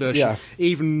Brett version. Yeah.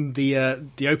 Even the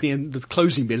opening and the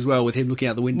closing bit as well, with him looking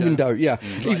out the window. I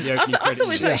thought it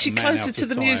was actually closer to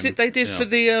the music they did for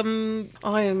the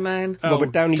Iron Man.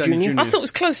 Robert Downey Jr. I thought it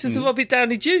was closer to the Robert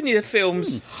Downey Jr.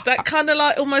 films. That kind of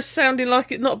like almost sounded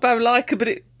like it, not Baralaika, but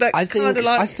I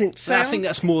think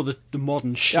that's more the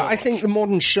modern Sherlock. I think the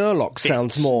modern Sherlock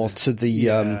sounds more to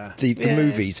the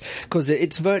movies, because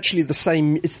it's virtually the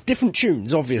same. It's different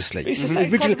tunes, obviously. It's the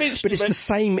same kind of but it's the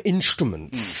same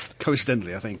instruments.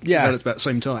 Coincidentally, I think. Yeah. At about the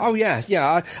same time. Oh, yeah.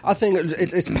 I think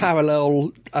it's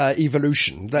parallel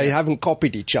evolution. They haven't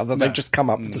copied each other. They've just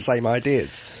come up with the same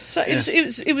ideas. So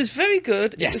it was very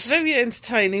good. Yes. It was very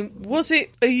entertaining. Was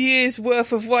it a year's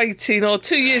worth of waiting or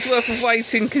 2 years worth of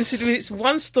waiting, considering it's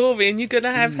one story and you're going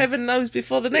to have heaven knows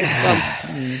before the next one?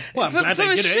 Well, I'm glad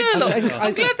they did it.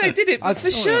 I'm glad they did it. But for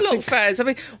Sherlock fans, I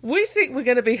mean, we think we're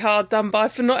going to be hard done by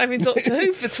for not having Doctor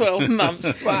Who for 12 months.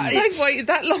 They've waited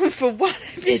that long for one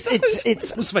episode.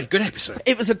 It was a very good episode.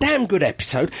 It was a damn good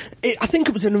episode. I think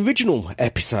it was an original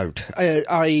episode.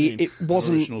 It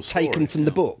wasn't taken from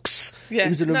the books. Yeah. It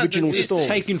was an No, original it's story.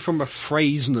 Taken from a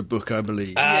phrase in the book, I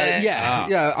believe.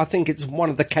 Yeah, I think it's one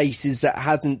of the cases that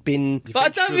hasn't been... But I don't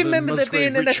Adventure of the remember there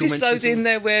being an Musgrave Ritual episode in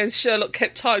there where Sherlock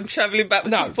kept time travelling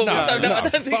backwards No, and forwards. no, So no, no. I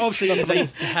don't think But obviously they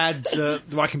had the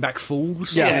Reichenbach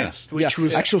Falls, which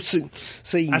was actual scenes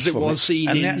as it from was seen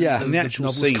And in the, Yeah. and the actual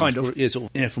novels, scenes, kind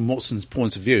of. from Watson's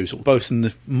point of view, sort of both in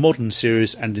the modern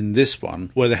series and in this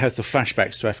one, where they have the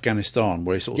flashbacks to Afghanistan,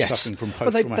 where he's sort of suffering from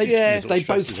Well, they post-traumatic they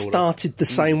both started the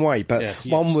same way, but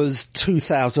one was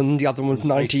 2000, the other one's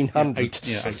 1900.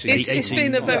 it's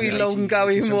been a very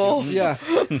long-going war. Yeah.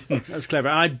 That was clever.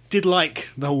 I did like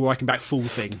the whole Reichenbach Fall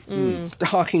thing.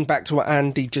 Harking back to what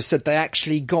Andy just said, they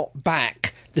actually got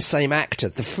back the same actor,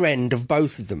 the friend of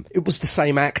both of them. It was the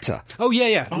same actor. Oh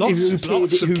yeah. Lots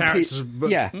of who characters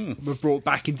appeared- were brought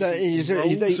back into. He's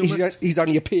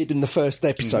only appeared in the first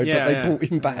episode, but they brought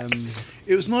him back.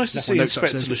 It was nice to see notes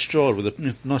Inspector upstairs. Lestrade with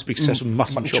a nice big set of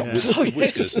mutton chops with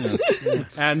whiskers. Yeah.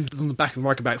 And on the back of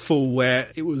Reichenbach Fall, where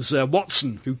it was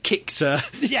Watson who kicked.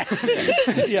 Yes.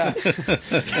 Yeah.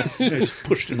 Just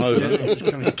pushed him over.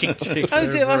 Kind of kicked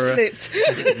Oh dear, I over, slipped.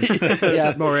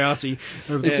 Yeah. Moriarty.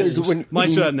 Over the It's walls.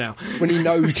 My turn now. When he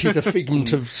knows he's a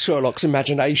figment of Sherlock's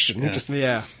imagination. Just,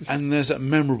 Yeah. And there's that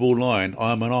memorable line,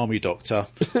 I am an army doctor.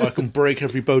 I can break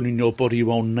every bone in your body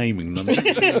while naming them.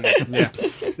 Yeah.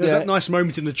 There's that nice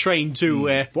moment in the train too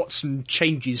where Watson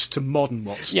changes to modern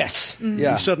Watson. yes.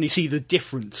 Yeah. You suddenly see the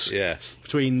difference Yes.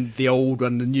 between the old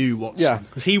and the new Watson. Yeah.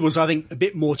 Because he was, I think, a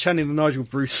bit more channeling the Nigel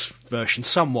Bruce version,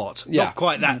 somewhat. Yeah. Not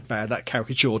quite that bad, that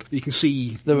caricatured. You can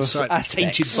see There were the slightly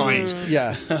tainted aspects. mind.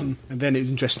 Yeah. And then it was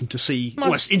interesting to see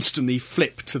almost instantly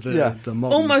flip to the modern.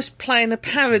 Almost playing a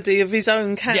parody of his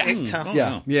own character.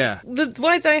 Yeah. Yeah. The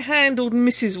way they handled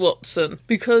Mrs. Watson,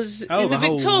 because Oh, in the the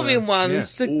whole, Victorian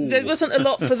ones, there wasn't a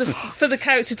lot for the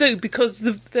character to do because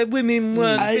the women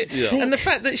weren't. I think- and the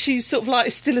fact that she's sort of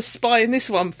like still a spy in this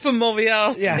one for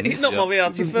Moriarty, Yeah. not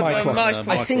Moriarty, for Mycroft.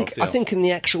 Mycroft. I think in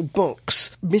the actual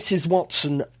books, Mrs.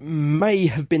 Watson may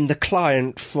have been the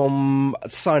client from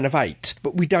Sign of Eight,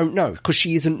 but we don't know because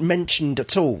she isn't mentioned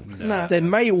at all. No. There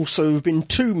may also have been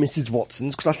two Mrs.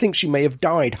 Watsons because I think she may have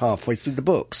died halfway through the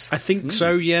books. I think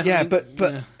so, yeah. Yeah, but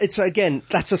it's again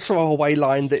that's a throwaway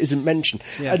line that isn't mentioned,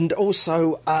 Yeah. and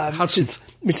also Hudson.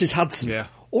 Mrs. Hudson. Yeah.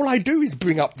 All I do is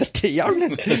bring up the tea. Don't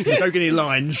get any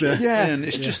lines. Yeah. And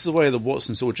it's just the way that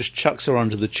Watson sort of just chucks her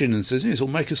under the chin and says, "Yes, we'll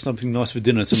make us something nice for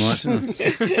dinner tonight."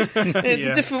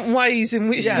 The different ways in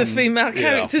which the female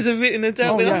characters are written and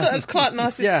dealt with. I thought that was quite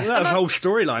nice. Yeah. Well, that was the whole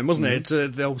storyline, wasn't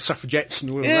it? The old suffragettes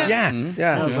and all of that. Yeah,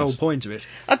 That was the whole point of it.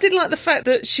 I did like the fact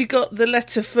that she got the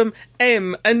letter from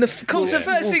M, and of course the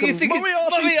first thing you think is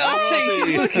Moriarty.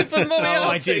 She's looking for Moriarty. Oh,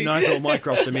 I didn't. I thought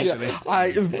Mycroft immediately.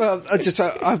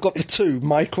 I've got the two,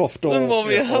 Mycroft or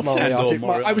Moriarty.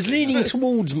 Moriarty. I was leaning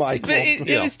towards Mycroft. But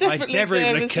it was It definitely never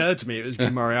even there, occurred to me it was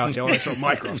Moriarty. I always thought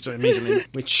Mycroft immediately,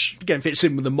 which again fits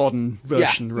in with the modern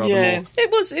version rather more.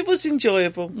 It was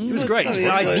enjoyable. It was great. very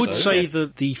I enjoyable. would say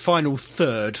that the final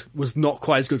third was not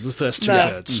quite as good as the first two No.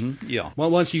 thirds. Yeah. Well,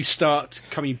 once you start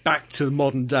coming back to the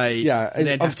modern day, and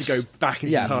then have to go back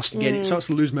into the past again, it starts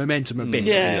to lose momentum a bit.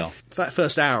 Yeah. That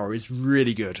first hour is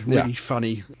really good, really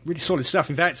funny, really solid stuff.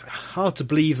 In fact, hard to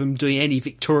believe them doing any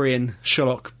Victorian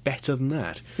Sherlock better than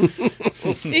that.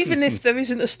 Even if there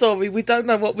isn't a story, we don't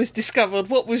know what was discovered,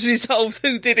 what was resolved,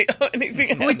 who did it, or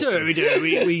anything else. We do.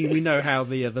 We know how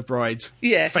the bride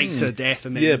Yes. faked her death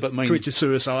and then committed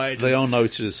suicide. They are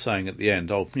noted as saying at the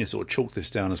end, "Oh, you sort of chalk this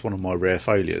down as one of my rare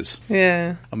failures."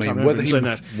 Yeah. I mean, Can't remember him saying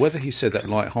that. whether he said that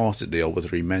lightheartedly or whether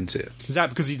he meant it. Is that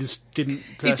because he just didn't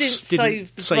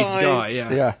save the save the bride. guy?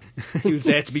 Yeah. He was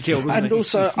there to be killed, wasn't And he?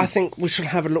 also, I think we should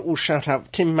have a little shout out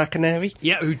for Tim McInerney,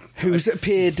 Yeah, who's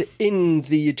appeared in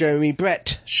the Jeremy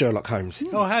Brett Sherlock Holmes.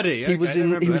 Oh, had he? He was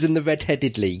in the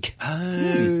Red-Headed League.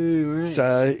 Oh, right.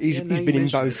 So he's been in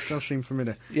both. Does seem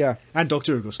familiar. Yeah. And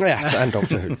Doctor Who, of course. Yes, and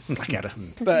Doctor Who. Blackadder.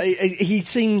 But he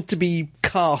seems to be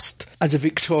cast as a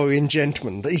Victorian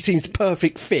gentleman. He seems the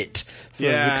perfect fit for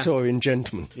a Victorian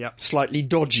gentleman. Yep. Slightly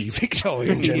dodgy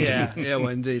Victorian gentleman. Yeah, well,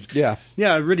 indeed. Yeah.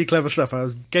 Yeah, really clever stuff.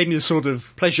 Gave me the sort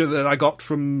of pleasure that I got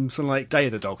from something like Day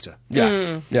of the Doctor.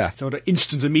 Yeah. Yeah. Sort of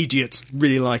instant, immediate,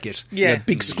 really like it. Yeah.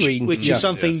 Big screen. Which yeah. is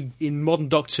something in modern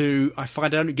Doctor Who I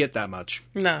find I don't get that much.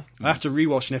 No. I have to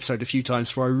rewatch an episode a few times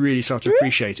before I really start to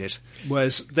appreciate it.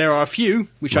 Whereas there are a few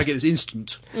which I get as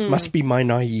instant. Must be my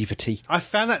naivety. I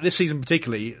found that this season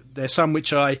particularly, there's some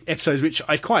episodes which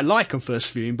I quite like on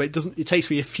first viewing, but it takes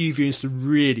me a few viewings to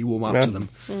really warm up to them.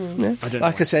 Yeah. I don't know.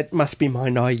 Like I said, must be my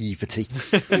naivety.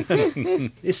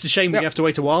 It's a shame we have to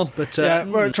wait a while, but Yeah,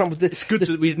 well, trouble with it's good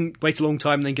that we didn't wait a long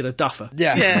time and then get a duff Martha.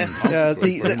 Yeah, Yeah.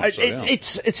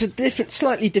 It's a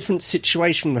slightly different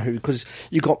situation with Who, because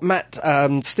you got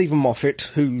Stephen Moffat,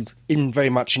 who's very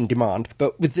much in demand,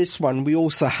 but with this one we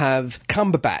also have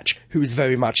Cumberbatch, who is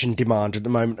very much in demand at the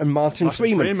moment, and Martin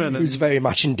Freeman, who's very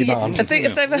much in demand. I think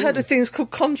if they've ever heard of things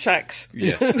called contracts.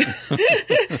 Yes.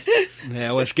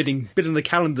 Yeah, well, it's getting a bit in the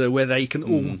calendar where they can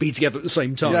all be together at the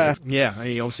same time. Yeah.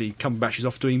 He obviously Cumberbatch is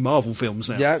off doing Marvel films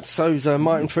now. Yeah, so's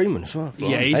Martin Freeman as well.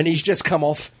 Yeah, and he's just come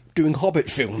off doing Hobbit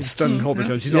films. He's done Hobbit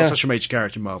films. He's not such a major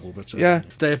character in Marvel, but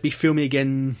they'll be filming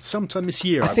again sometime this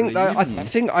year. I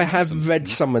think I have read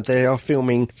somewhere they are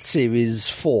filming Series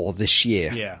 4 this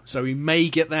year. Yeah, so we may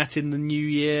get that in the new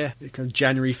year, kind of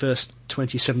January 1st,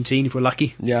 2017, if we're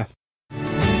lucky. Yeah.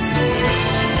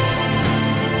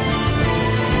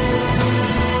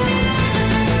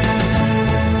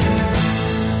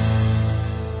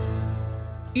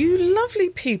 You lovely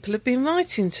people have been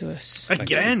writing to us.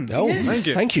 Again. Oh, Yes.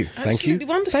 thank you. Absolutely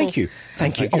wonderful. Thank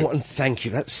you. Oh, and thank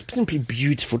you. That's simply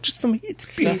beautiful. Just for me, it's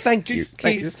beautiful. Thank you.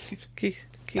 Keith.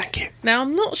 Thank you. Now,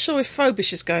 I'm not sure if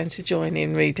Phobish is going to join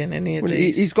in reading any of Well,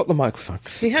 these. he's got the microphone.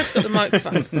 He has got the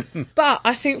microphone. But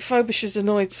I think Phobish has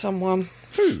annoyed someone.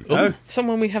 Who? Oh.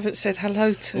 Someone we haven't said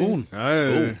hello to.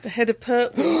 Oh. The head of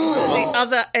Pertwee at the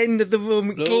other end of the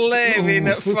room glaring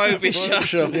at Frobisher.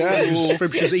 Yeah.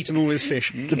 Frobisher's eaten all his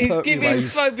fish. The He's Pertwee giving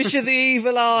rays. Frobisher the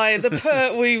evil eye, the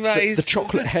Pertwee rays. The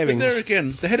chocolate But herrings. there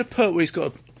again, the head of Pertwee's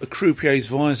got a croupier's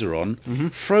visor on.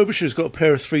 Frobisher's got a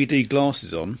pair of 3D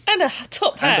glasses on. And a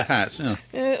top And a hat. hat,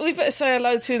 yeah. We better say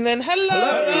hello to him then.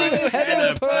 Hello,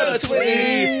 Head of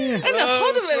Pertwee. And a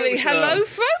honorary hello,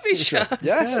 Frobisher.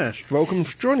 Yes. Welcome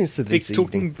for joining us Big this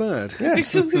talking evening. bird. Big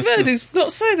Yes. talking bird who's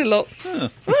not saying a lot.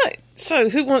 Right, so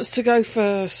who wants to go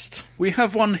first? We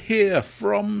have one here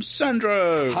from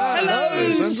Sandro.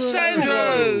 Hello,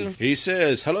 Sandro. He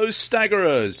says, "Hello,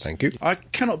 Staggerers. Thank you. I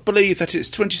cannot believe that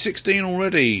it's 2016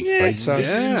 already. Yes. So,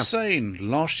 This Yeah. is insane.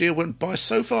 Last year went by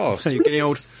so fast. So you're getting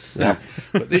old. Yeah.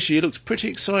 But this year looks pretty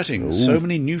exciting. So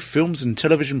many new films and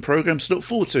television programmes to look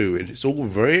forward to. It's all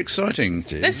very exciting.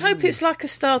 Let's hope it's like a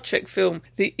Star Trek film.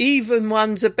 The even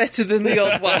ones are better than the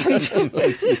odd ones.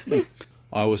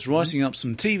 I was writing up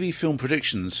some TV film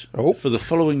predictions Oh. for the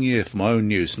following year for my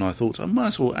own use, and I thought I might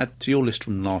as well add to your list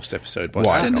from last episode by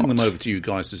Why sending not? them over to you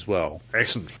guys as well.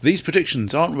 Excellent. These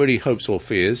predictions aren't really hopes or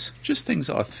fears, just things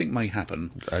that I think may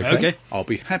happen. Okay. I'll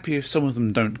be happy if some of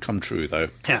them don't come true, though.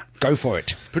 Yeah. Go for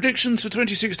it. Predictions for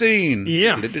 2016.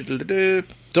 Yeah.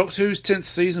 Doctor Who's 10th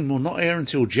season will not air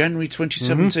until January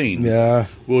 2017. Yeah.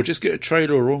 We'll just get a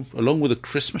trailer along with a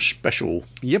Christmas special.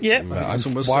 Yep. Yep. That's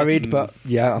I'm almost worried, but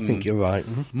yeah, I think you're right.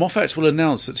 Moffat will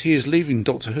announce that he is leaving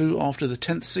Doctor Who after the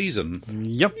 10th season.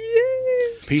 Yep.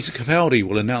 Peter Capaldi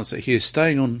will announce that he is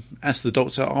staying on as the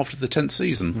Doctor after the 10th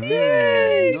season.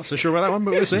 Not so sure about that one,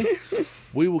 but we'll see.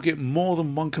 We will get more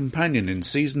than one companion in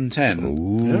season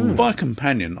 10. By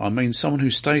companion, I mean someone who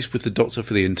stays with the Doctor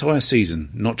for the entire season,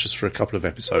 not just for a couple of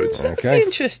episodes. Okay.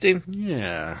 Interesting.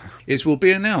 Yeah. It will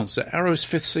be announced that Arrow's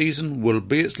 5th season will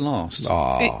be its last.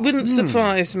 It wouldn't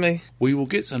surprise me. We will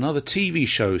get another TV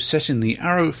show set in the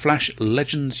Arrow Flash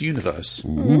Legends universe.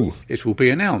 It will be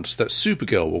announced that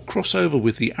Supergirl will cross over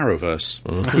with the Arrowverse.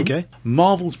 Okay.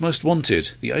 Marvel's Most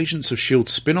Wanted, the Agents of S.H.I.E.L.D.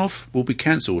 spin-off, will be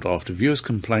cancelled after viewers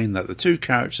complain that the two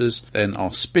characters then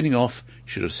are spinning off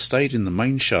should have stayed in the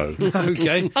main show.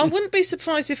 Okay. I wouldn't be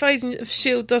surprised if Agent of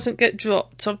S.H.I.E.L.D. doesn't get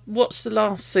dropped. I've watched the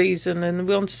last season and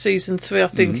we're on to season 3, I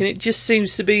think, and it just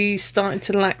seems to be starting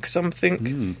to lack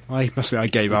something. I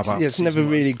gave up. It's never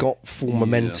really got full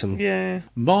momentum. Yeah.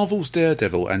 Marvel's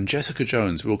Daredevil and Jessica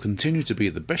Jones will continue to be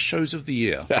the best shows of the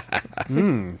year.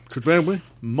 Could well be.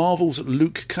 Marvel's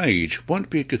Luke Cage won't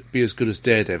be as good as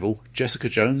Daredevil, Jessica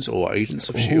Jones or Agents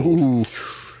of S.H.I.E.L.D. Ooh.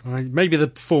 Maybe the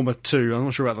former two. I'm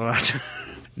not sure about that.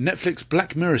 Netflix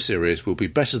Black Mirror series will be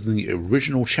better than the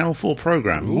original Channel 4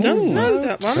 programme. Don't know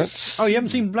that one. Oh, you haven't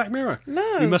seen Black Mirror?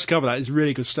 No. We must cover that. It's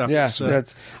really good stuff. Yeah, It's,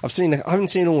 I haven't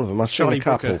seen all of them. I've seen Charlie a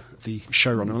couple. Brooker, the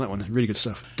showrunner on that one. Really good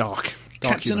stuff. Dark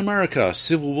Captain humour. America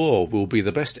Civil War will be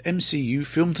the best MCU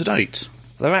film to date.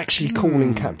 They're actually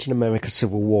calling Captain America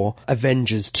Civil War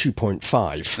Avengers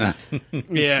 2.5.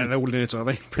 Yeah, they're all in it, are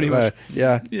they? Pretty much.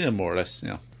 Yeah. Yeah, more or less,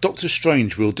 yeah. Doctor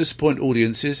Strange will disappoint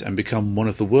audiences and become one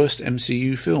of the worst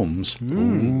MCU films.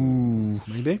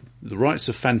 Maybe. The rights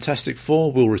of Fantastic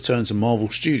Four will return to Marvel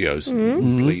Studios.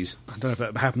 Please. I don't know if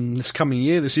that will happen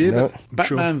this year, No. but I'm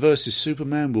sure. Batman vs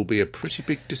Superman will be a pretty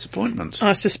big disappointment.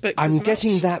 I suspect as I'm much.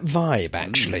 getting that vibe,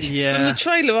 actually. From the Yeah.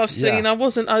 trailer I've seen, Yeah. I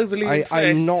wasn't overly impressed.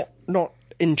 I'm not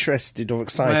interested or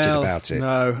excited about it.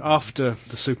 No, after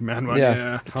the Superman one,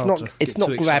 Yeah. It's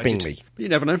not grabbing me. But you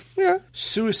never know. Yeah.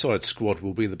 Suicide Squad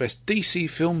will be the best DC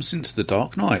film since The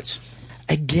Dark Knight.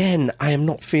 Again, I am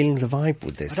not feeling the vibe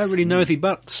with this. I don't really know anything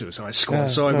about Suicide Squad,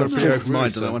 so I've got a pretty open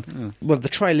mind to that one. Well, the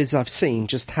trailers I've seen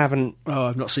just haven't... Oh,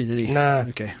 I've not seen any. Nah.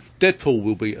 Okay. Deadpool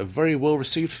will be a very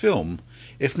well-received film,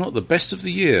 if not the best of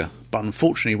the year, but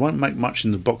unfortunately won't make much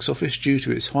in the box office due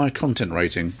to its high content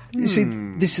rating. You see,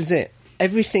 this is it.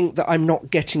 Everything that I'm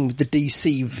not getting with the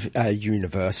DC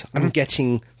universe, I'm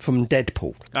getting from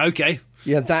Deadpool. Okay.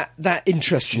 Yeah, that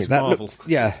interests me. That Marvel.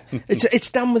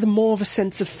 It's done with more of a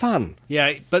sense of fun.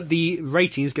 Yeah, but the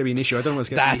rating is going to be an issue. I don't know what's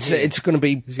going to be That's here. it. It's going to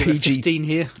be Is it gonna be PG. 15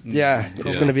 here? Yeah,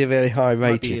 it's going to be a very high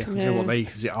Might be, rating. I don't know what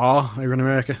is it R over in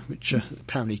America, which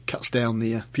apparently cuts down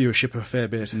the viewership a fair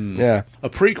bit. Yeah. A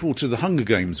prequel to The Hunger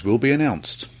Games will be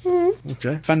announced.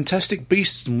 Okay. Fantastic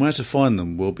Beasts and Where to Find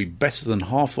Them will be better than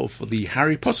half of the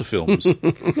Harry Potter films.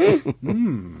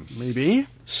 Maybe.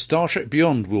 Star Trek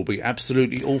Beyond will be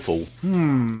absolutely awful.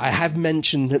 I have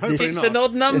mentioned that Hopefully this... It's an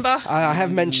odd number. I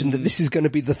have mentioned that this is going to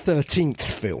be the 13th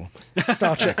film.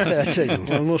 Star Trek 13.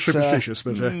 Well, I'm not superstitious,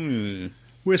 but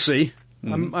we'll see.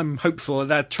 I'm hopeful.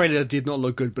 That trailer did not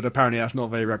look good, but apparently that's not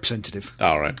very representative,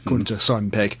 All right. according to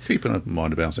Simon Pegg. Keep an open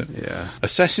mind about it. Yeah.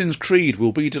 Assassin's Creed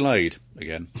will be delayed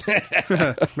again.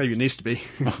 Maybe it needs to be.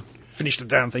 Finish the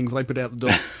damn thing before they put it out the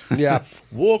door. Yeah.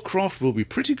 Warcraft will be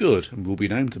pretty good and will be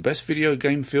named the best video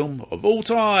game film of all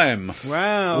time.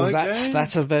 Wow, Well, okay.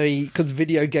 that's a very... Because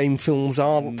video game films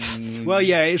aren't... Well,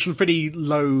 yeah, it's a pretty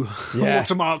low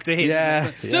watermark to hit.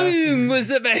 Yeah. Doom was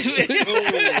the best video.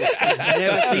 I've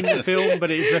never seen the film,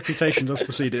 but its reputation does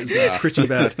precede it. It's pretty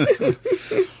bad.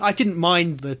 I didn't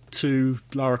mind the two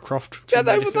Lara Croft. Yeah,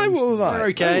 they Tomb Raider were films. all right. They're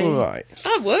okay. They were all right.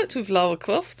 I worked with Lara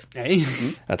Croft. Hey.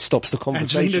 That stops the Angelina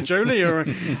conversation. Jolie or...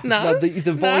 No, No,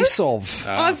 the voice of...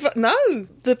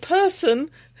 the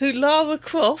person who Lara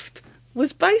Croft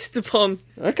was based upon.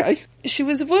 Okay. She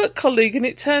was a work colleague, and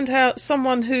it turned out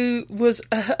someone who was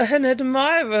an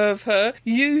admirer of her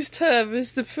used her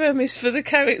as the premise for the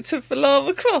character for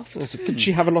Lara Croft. Did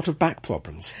she have a lot of back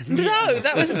problems? No,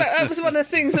 that was one of the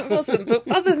things that wasn't. But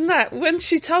other than that, when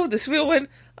she told us, we all went,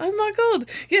 "Oh my God!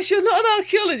 Yes, you're not an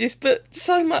archaeologist, but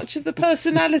so much of the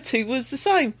personality was the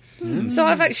same." So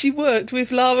I've actually worked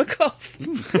with Lara Croft,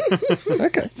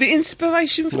 Okay. the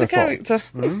inspiration for the character.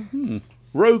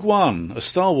 Rogue One, a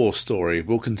Star Wars story,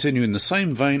 will continue in the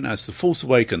same vein as The Force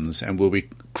Awakens and will be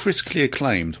critically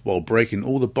acclaimed while breaking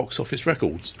all the box office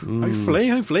records. Hopefully.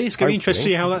 It's going to be interesting to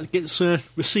see Hopefully. how that gets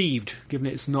received, given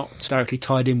it's not directly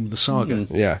tied in with the saga.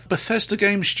 Yeah. Bethesda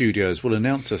Game Studios will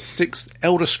announce a 6th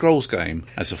Elder Scrolls game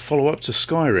as a follow-up to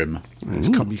Skyrim.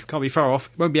 It can't be far off.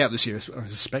 Won't be out this year, I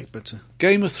suspect, but...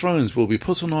 Game of Thrones will be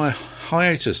put on a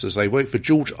hiatus as they wait for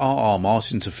George R.R.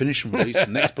 Martin to finish and release the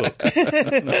next book.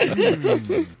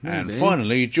 And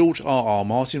finally, George R.R.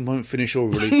 Martin won't finish or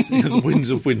release The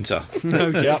Winds of Winter.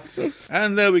 Yep.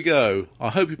 And there we go. I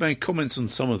hope you made comments on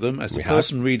some of them as the We have.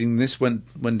 person reading this went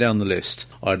down the list.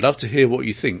 I'd love to hear what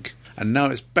you think. And now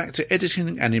it's back to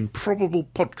editing an improbable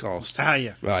podcast.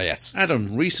 yeah. Oh, yes.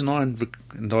 Adam, Reese and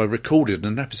I recorded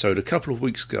an episode a couple of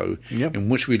weeks ago in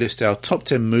which we list our top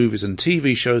 10 movies and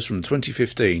TV shows from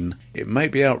 2015. It may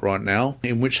be out right now,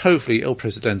 in which hopefully El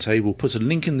Presidente will put a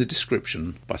link in the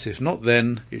description, but if not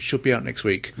then, it should be out next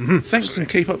week. Thanks and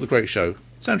keep up the great show.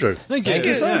 Sandro. Thank you. Thank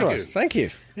you, Sandra. Thank you. Thank you.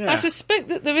 Yeah. I suspect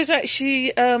that there is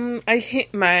actually a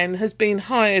hitman has been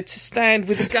hired to stand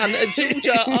with a gun at George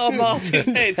R.R. Martin's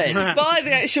head by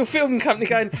the actual film company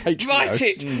going, write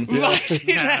it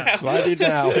now. Write it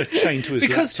now. Chained to his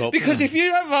laptop. Because if you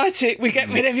don't write it, we get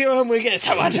rid of you and we get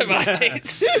someone to write it.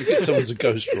 Someone's a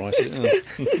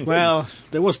ghostwriter. Well,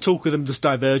 there was talk of them just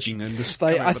diverging and just...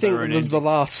 coming I up with their think own the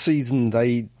last season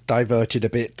they diverted a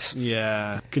bit.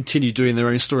 continue doing their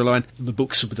own storyline. The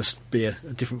books would just be a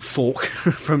different fork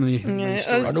from the Yeah,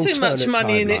 story. there's An too much alternate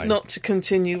money in it timeline. not to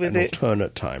continue with An it.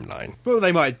 alternate timeline. Well,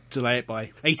 they might delay it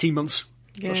by 18 months.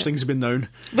 Yeah. Such things have been known.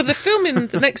 But they're filming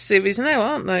the next series now,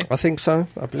 aren't they? I think so.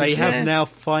 I believe They so. have Yeah. now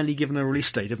finally given a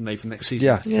release date, haven't they, for next season?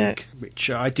 Yeah. I think, which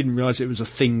I didn't realise it was a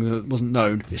thing that wasn't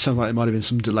known. It sounds like there might have been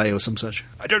some delay or some such.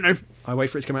 I don't know. I wait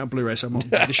for it to come out on Blu-ray, so I'm not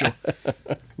entirely sure.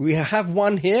 We have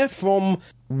one here from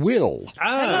Will.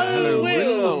 Hello,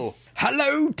 Will.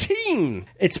 Hello, team!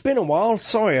 It's been a while,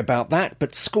 sorry about that,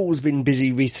 but school's been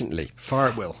busy recently. Fire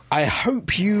at Will. I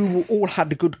hope you all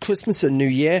had a good Christmas and New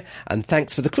Year, and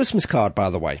thanks for the Christmas card,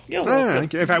 by the way. You're Ah, welcome.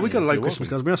 thank you. In fact, we've got a load of Christmas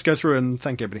cards. We must go through and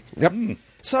thank everybody. Yep.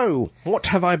 So, what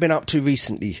have I been up to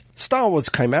recently? Star Wars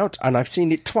came out, and I've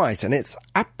seen it twice,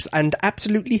 and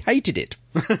absolutely hated it.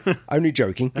 Only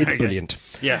joking. It's brilliant.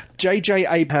 Yeah. J.J.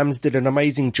 Abrams did an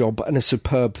amazing job and a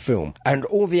superb film, and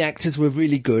all the actors were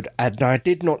really good, and I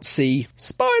did not see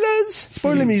spoilers,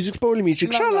 spoiler music,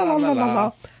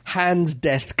 sha-la-la-la-la-la, Han's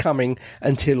death coming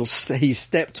until he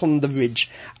stepped on the ridge,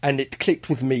 and it clicked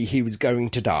with me he was going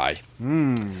to die.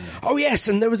 Oh yes,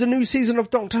 and there was a new season of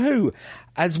Doctor Who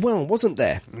as well, wasn't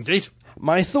there? Indeed.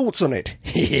 My thoughts on it.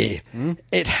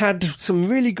 It had some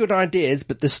really good ideas,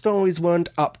 but the stories weren't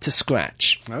up to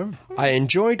scratch. Oh. I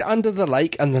enjoyed Under the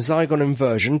Lake and the Zygon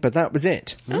inversion, but that was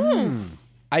it.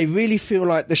 I really feel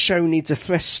like the show needs a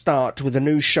fresh start with a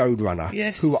new showrunner,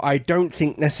 Yes. who I don't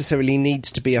think necessarily needs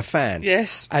to be a fan.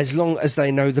 Yes. As long as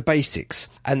they know the basics,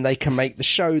 and they can make the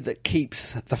show that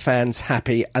keeps the fans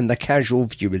happy and the casual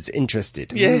viewers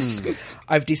interested. Yes.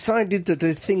 I've decided that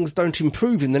if things don't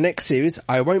improve in the next series,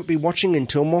 I won't be watching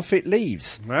until Moffat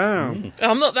leaves. Wow.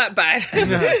 I'm not that bad.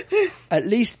 At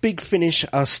least Big Finish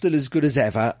are still as good as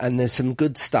ever, and there's some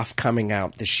good stuff coming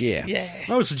out this year. Yeah.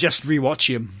 I would suggest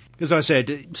rewatch him. As I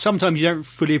said, sometimes you don't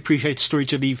fully appreciate a story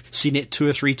till you've seen it 2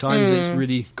 or 3 times and it's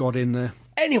really got in there.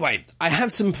 Anyway, I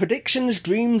have some predictions,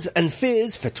 dreams and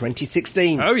fears for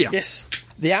 2016. Oh, yeah. Yes.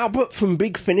 The output from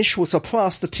Big Finish will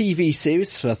surpass the TV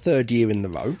series for a 3rd year in the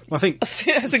row. I think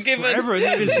That's a given. forever,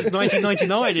 since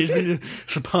 1999, it's been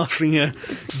surpassing...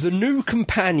 The new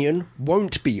companion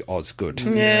won't be Osgood.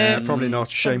 Yeah. probably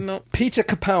not. Shame. Not. Peter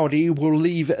Capaldi will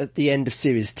leave at the end of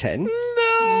Series 10.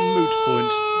 Moot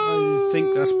point. I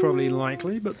think that's probably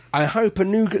likely, but... I hope a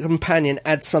new companion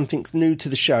adds something new to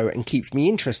the show and keeps me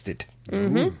interested.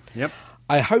 Yep.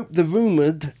 I hope the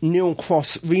rumoured Neil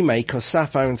Cross remake of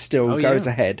Sapphire and Steel goes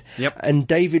ahead, and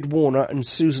David Warner and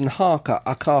Susan Harker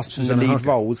are cast in the lead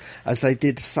roles, as they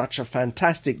did such a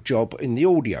fantastic job in the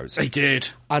audios. They did.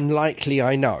 Unlikely,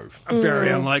 I know. Very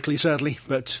unlikely, sadly,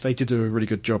 but they did do a really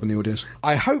good job in the audios.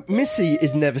 I hope Missy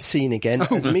is never seen again,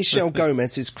 as Michelle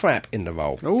Gomez is crap in the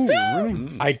role. Oh,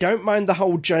 really? I don't mind the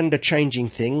whole gender-changing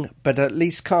thing, but at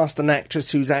least cast an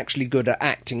actress who's actually good at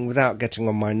acting without getting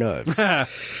on my nerves. Yeah,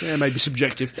 maybe subjective.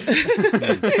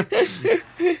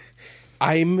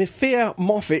 I fear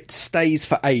Moffat stays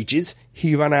for ages.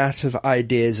 He ran out of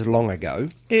ideas long ago.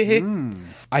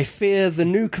 I fear the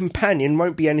new companion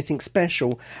won't be anything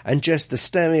special and just the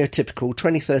stereotypical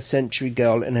 21st century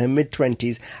girl in her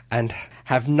mid-20s and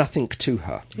have nothing to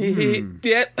her.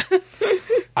 Yep.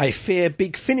 I fear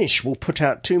Big Finish will put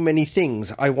out too many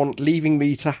things I want, leaving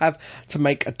me to have to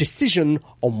make a decision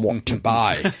on what to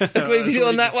buy. Agree with you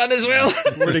on that one as well.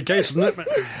 Really case, isn't it?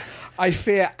 I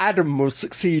fear Adam will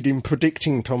succeed in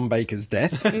predicting Tom Baker's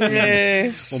death.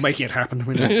 Yes. Or making it happen. I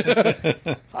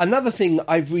mean, Another thing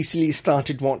I've recently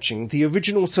started watching, the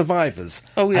original Survivors,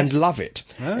 Oh, yes. and love it.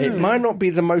 It might not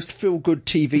be the most feel-good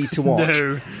TV to watch,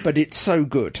 No. but it's so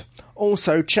good.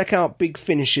 Also, check out Big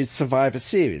Finish's Survivor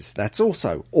series. That's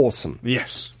also awesome.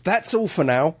 yes. That's all for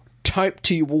now. Type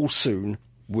to you all soon.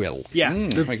 Will. Yeah,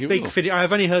 the thank you, Big Will. Finish.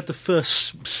 I've only heard the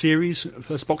first series,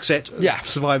 first box set. Of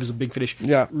Survivors of Big Finish.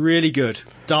 Yeah. really good.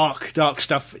 Dark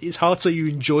stuff. It's hard to say you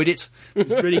enjoyed it.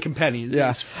 It's really compelling. Yeah,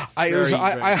 It's I very,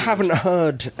 very good. haven't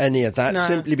heard any of that, No.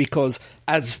 simply because,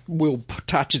 as Will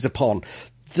touches upon,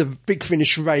 the Big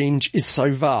Finish range is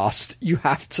so vast, you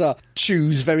have to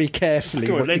choose very carefully.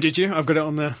 Go on, what then, you- did you? I've got it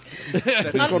on there. You've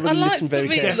got to I like listen very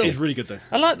the carefully. It's really good though.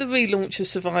 I like the relaunch of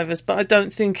Survivors, but I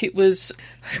don't think it was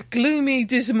gloomy,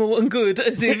 dismal and good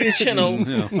as the original.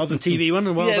 Oh, the TV one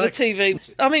a while Yeah, back. the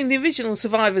TV. I mean, the original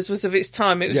Survivors was of its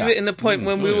time. It was Yeah. written at a point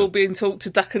when we were all being taught to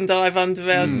duck and dive under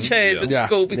our chairs at Yeah.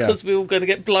 school Yeah. because we were all going to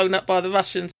get blown up by the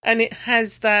Russians. And it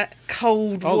has that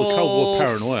Cold War, the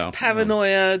Cold War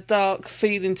paranoia. dark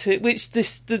feeling to it, which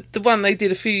the one they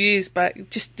did a few years back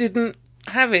just didn't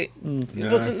have it.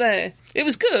 It wasn't there. It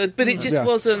was good, but it just Yeah.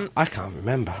 wasn't. I can't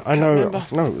remember. I know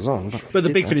it was on. But the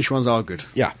Big Finish ones are good.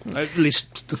 Yeah. At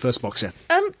least the first box set.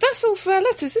 That's all for our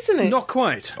letters, isn't it? Not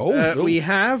quite. Oh. We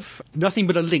have nothing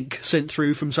but a link sent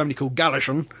through from somebody called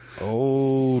Galashon.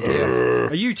 Oh, dear. A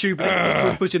YouTube link which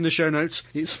we'll put in the show notes.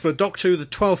 It's for Doctor Who The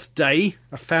 12th Day,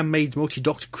 a fan-made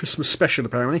multi-Doctor Christmas special,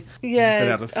 apparently. Bit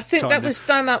Yeah, out of I think time that now. was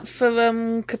done up for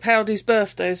Capaldi's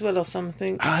birthday as well, or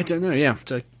something. I don't know, yeah.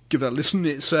 To give that a listen,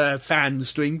 it's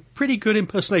fans doing pretty good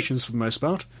impersonations for the most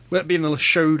part. We'll be in the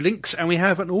show links, and we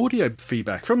have an audio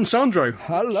feedback from Sandro.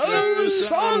 Hello,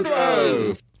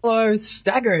 Sandro! Hello,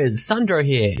 Staggers! Sandro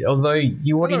here, although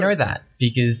you already know that,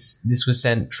 because this was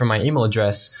sent from my email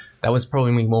address. That was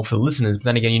probably more for the listeners, but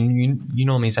then again, you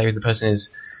normally say who the person is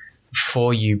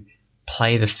before you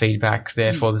play the feedback,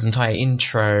 therefore this entire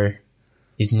intro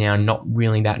is now not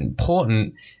really that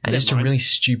important, and just a really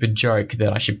stupid joke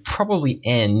that I should probably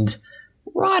end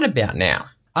right about now.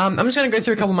 I'm just going to go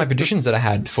through a couple of my predictions that I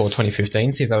had for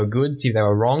 2015, see if they were good, see if they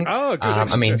were wrong. Oh, good.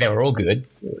 I mean, they were all good.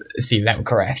 See if they were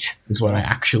correct, is what I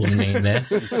actually mean there.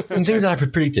 Some things that I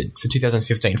predicted for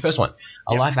 2015. First one,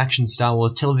 a live-action Star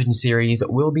Wars television series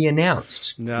will be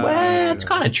announced. No. Well, it's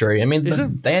kind of true. I mean,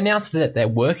 they announced that they're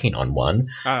working on one,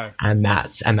 and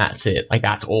that's it. Like,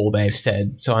 that's all they've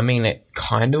said. So, I mean, it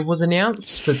kind of was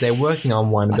announced that they're working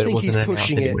on one, but it wasn't announced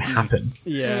that it would happen.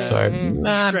 Yeah. So, I'm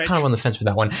kind of on the fence with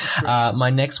that one.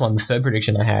 My next one, the third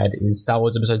prediction I had, is Star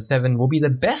Wars Episode 7 will be the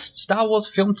best Star Wars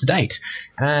film to date.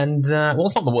 And, well,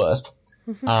 it's not the worst.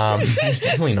 It's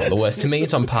definitely not the worst. To me,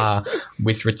 it's on par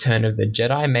with Return of the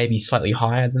Jedi, maybe slightly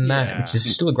higher than that, which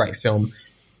is still a great film.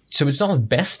 So it's not the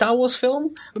best Star Wars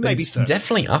film, but maybe it's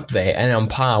definitely up there and on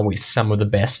par with some of the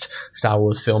best Star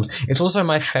Wars films. It's also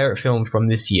my favorite film from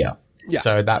this year. Yeah.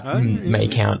 So that may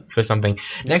count for something.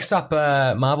 Next up,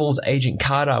 Marvel's Agent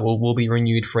Carter will be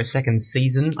renewed for a second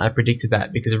season. I predicted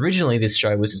that because originally this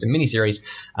show was just a miniseries,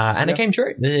 and it came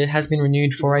true. It has been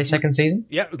renewed for a second season.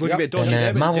 Yeah, it was looking a bit dodgy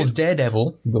there, Marvel's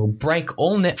Daredevil will break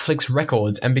all Netflix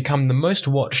records and become the most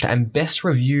watched and best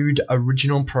reviewed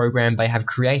original program they have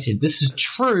created. This is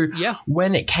true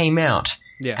when it came out.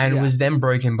 And was then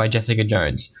broken by Jessica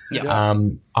Jones.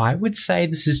 I would say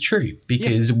this is true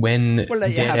because when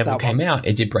Daredevil came out,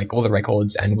 it did break all the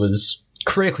records and was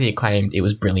critically acclaimed. It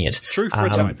was brilliant. True for a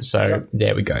time. So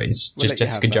there we go. It's just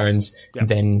Jessica Jones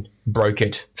then broke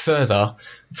it further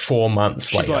 4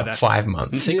 months later, like 5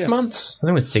 months, 6 months? I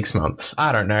think it was 6 months.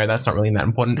 I don't know. That's not really that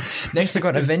important. Next, I've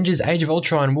got Avengers Age of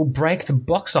Ultron will break the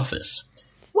box office.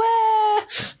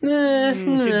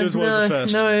 Didn't do as well as the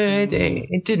first. No,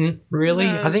 it didn't really.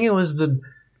 No. I think it was the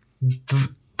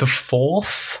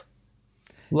fourth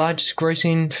largest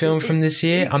grossing film from this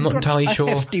year. I'm not entirely sure.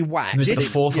 Hefty whack. It was the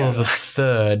fourth or the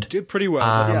third. Did pretty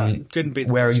well. Didn't beat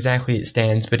where exactly it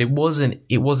stands, but it wasn't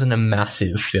a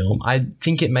massive film. I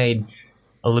think it made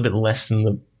a little bit less than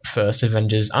the first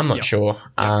Avengers. I'm not sure.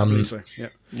 I believe so.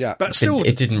 Yeah, but still,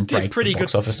 it didn't break the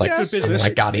box office like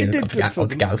Guardians of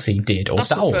the Galaxy did, or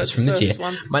Star Wars from this year.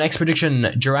 My next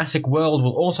prediction: Jurassic World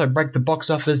will also break the box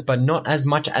office, but not as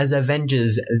much as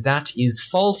Avengers. That is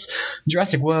false.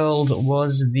 Jurassic World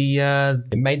was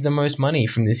it made the most money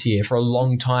from this year for a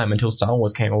long time until Star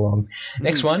Wars came along.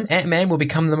 Next one: Ant-Man will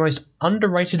become the most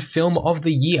underrated film of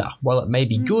the year. While it may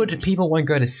be good, people won't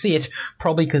go to see it,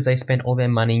 probably because they spent all their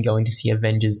money going to see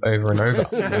Avengers over and over.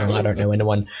 I don't know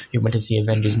anyone who went to see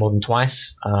Avengers more than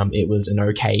twice. It was an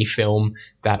okay film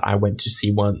that I went to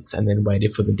see once and then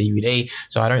waited for the DVD.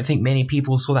 So I don't think many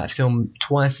people saw that film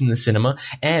twice in the cinema.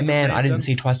 Ant-Man, I didn't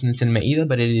see twice in the cinema either,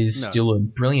 but it is still a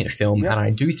brilliant film, and I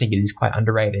do think it is quite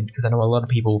underrated because I know a lot of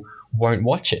people won't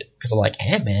watch it because they're like,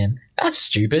 Ant-Man, that's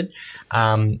stupid.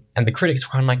 And the critics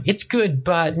were kind of like, it's good,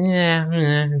 but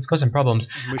it's got some problems.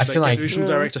 I feel like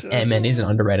Ant-Man is an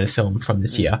underrated film from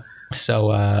this year.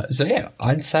 So yeah,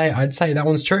 I'd say that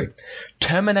one's true.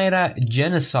 Terminator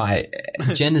Genesis,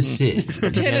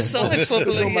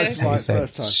 probably.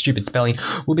 Stupid spelling.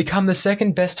 Will become the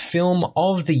second best film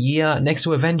of the year next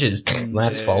to Avengers.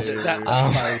 That's false. Look,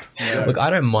 I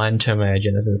don't mind Terminator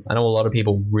Genesis. I know a lot of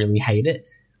people really hate it.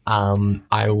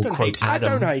 I will quote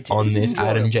Adam on this,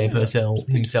 Adam J. Purcell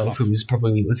himself, who is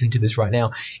probably listening to this right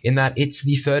now, in that it's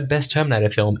the third best Terminator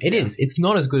film. It is. It's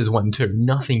not as good as 1 and 2.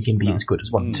 Nothing can be as good as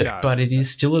 1 and 2. But it is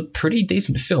still a pretty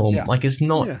decent film. Like, it's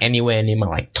not anywhere near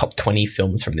my top 20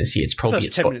 films from this year. It's probably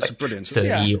got like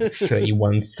 30 or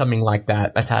 31, something like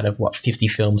that. That's out of 50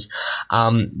 films.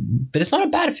 But it's not a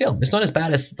bad film. It's not as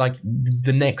bad as like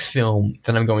the next film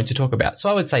that I'm going to talk about. So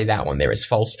I would say that one there is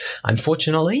false.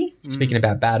 Unfortunately, speaking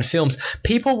about bad films,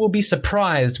 people will be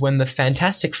surprised when the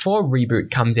Fantastic Four reboot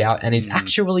comes out and is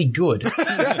actually good.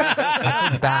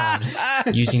 Bad,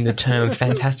 using the term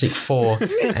Fantastic Four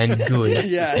and good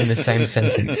in the same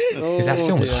sentence, because that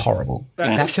film was horrible.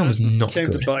 That film was not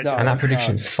good, and that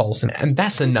prediction is false, and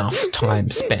that's enough time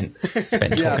spent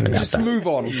talking about just that. Move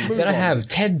on. I have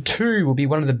Ted 2 will be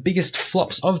one of the biggest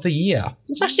flops of the year.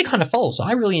 It's actually kind of false.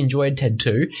 I really enjoyed Ted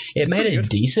 2. It made a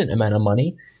decent amount of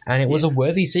money. And it was a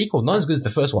worthy sequel. Not as good as the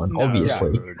first one,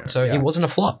 obviously. So it wasn't a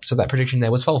flop. So that prediction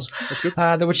there was false. That's good.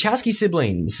 The Wachowski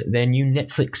siblings, their new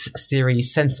Netflix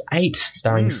series Sense8,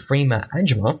 starring Freema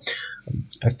Agema,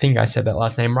 I think I said that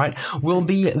last name right, will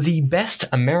be the best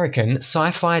American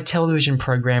sci-fi television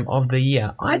program of the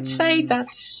year. I'd say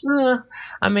that's,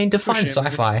 define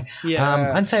sci-fi.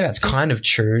 I'd say that's kind of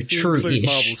true.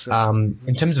 True-ish.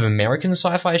 In terms of American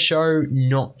sci-fi show,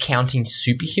 not counting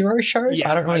superhero shows,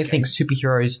 I don't really think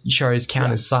superhero shows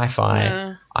count as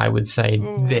sci-fi. I would say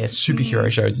they're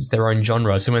superhero shows. It's their own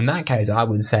genre. So in that case, I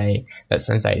would say that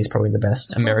Sense8 is probably the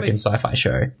best American sci-fi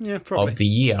show of the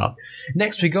year.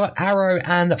 Next, we got Arrow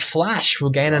and Flash will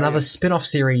gain another spin-off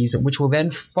series, which will then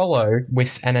follow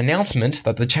with an announcement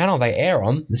that the channel they air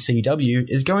on, the CW,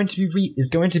 is going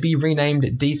to be renamed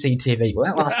DCTV. Well,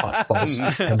 that last part's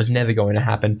false. That was never going to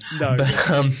happen. No. But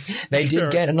they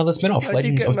did get another spin-off,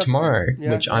 Legends of Tomorrow,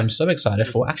 which I'm so excited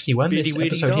for. Actually, when this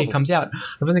episode here comes out,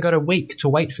 I've only got a week to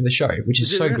wait for the show, which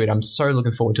is so good. I'm so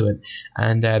looking forward to it.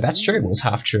 And that's true. It was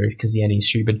half true because the ending's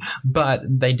stupid. But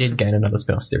they did gain another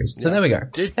spin-off series. So there we go.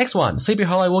 Next one. Sleepy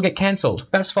Hollow will get cancelled.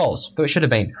 That's false, though it should have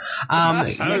been.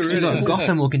 Next we got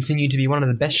Gotham will continue to be one of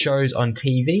the best shows on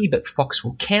TV, but Fox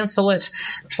will cancel it.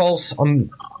 False on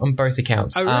both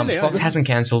accounts. Fox hasn't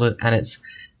cancelled it, and it's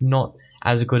not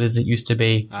as good as it used to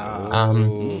be.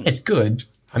 It's good.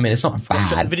 I mean, it's not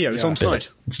bad. The video is on tonight.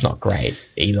 It's not great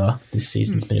either. This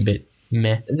season's been a bit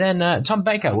meh. Then Tom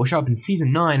Baker will show up in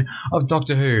season 9 of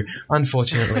Doctor Who.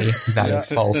 Unfortunately, that is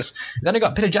false. Then I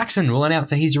got Peter Jackson will announce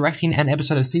that he's directing an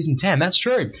episester of season 10. That's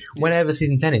true. Whenever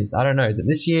season 10 is. I don't know. Is it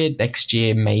this year? Next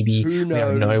year? Maybe. Who knows?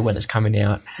 We don't know when it's coming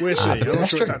out. We'll see. But that's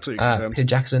sure true. It's Peter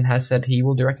Jackson has said he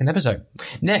will direct an episode.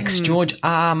 Next, George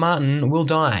R. Martin will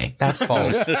die. That's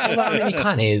false. Although, I mean, he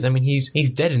kind of is. I mean,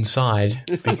 he's dead inside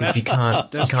because he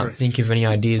can't think of any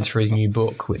ideas for his new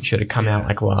book, which should have come out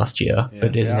like last year, but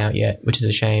it isn't out yet, which is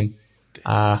a shame.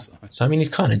 So I mean, he's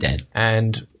kind of dead,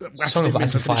 and Song of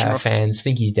Ice and Fire fans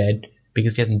think he's dead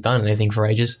because he hasn't done anything for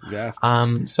ages. So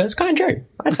it's kind of true.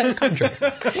 I say it's kind of true.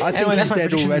 I think he's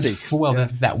dead already. Well,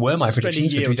 that were my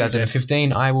predictions for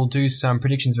 2015. I will do some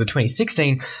predictions for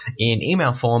 2016 in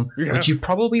email form, which you've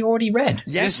probably already read.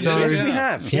 Yes, yes, we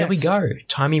have. There we go.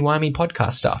 Timey-wimey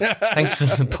podcast stuff. Thanks for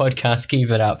the podcast.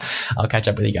 Keep it up. I'll catch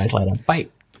up with you guys later. Bye.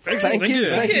 Thank you,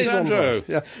 Sandro.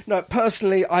 Yeah. No,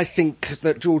 personally, I think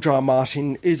that George R. R.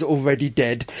 Martin is already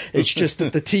dead. It's just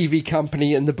that the TV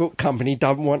company and the book company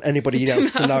don't want anybody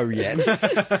else to know yet.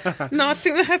 No, I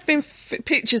think there have been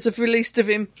pictures of released of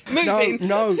him moving.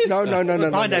 No.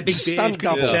 Behind that big stunt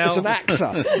double. It's an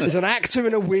actor. It's an actor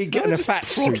in a wig and a fat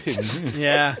suit.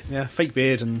 Yeah, fake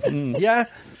beard and yeah.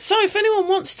 So, if anyone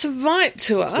wants to write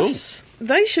to us,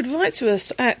 they should write to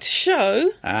us at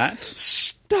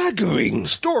Staggering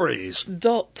Stories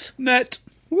 .net.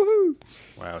 Woohoo!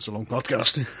 Wow, it's a long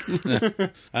podcast.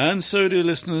 And so, dear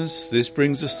listeners, this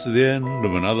brings us to the end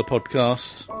of another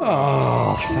podcast.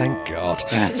 Oh, thank God.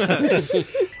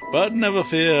 But never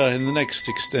fear, in the next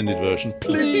extended version,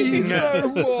 please no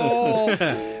more.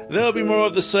 There'll be more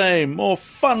of the same, more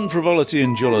fun, frivolity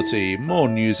and jollity, more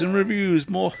news and reviews,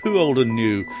 more who old and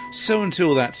new. So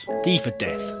until that... D for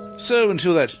death. So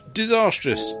until that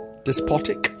disastrous...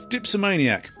 Despotic.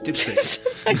 Dipsomaniac.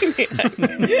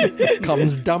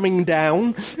 Comes dumbing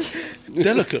down.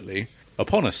 Delicately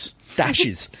upon us.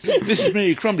 Dashes. This is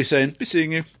me, Crumbly, saying, be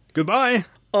seeing you. Goodbye.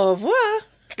 Au revoir.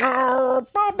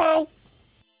 Bye-bye.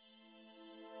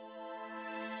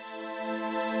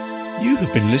 You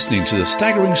have been listening to the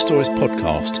Staggering Stories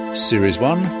podcast, Series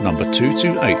 1, number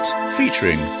 228,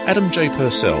 featuring Adam J.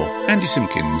 Purcell, Andy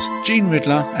Simpkins, Gene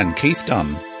Ridler and Keith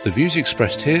Dunn. The views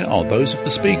expressed here are those of the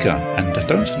speaker and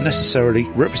don't necessarily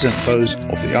represent those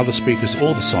of the other speakers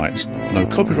or the site. No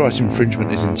copyright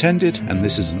infringement is intended, and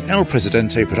this is an El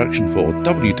Presidente production for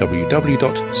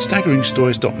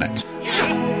www.staggeringstories.net.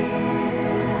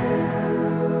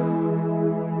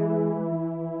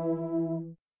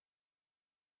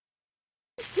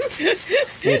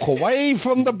 Walk away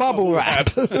from the bubble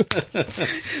wrap. No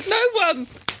one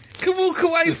can walk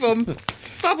away from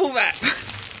bubble wrap.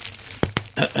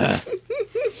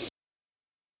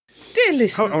 Dear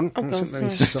listener, hold on.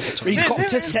 He's got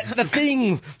to set the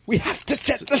thing. We have to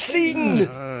set the thing.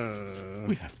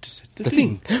 We have to set the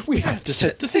thing. We have to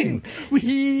set the thing.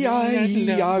 We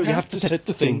have to set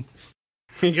the thing.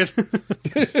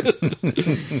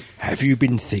 Have you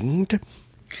been thinged?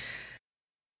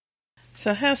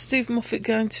 So how's Steve Moffat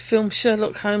going to film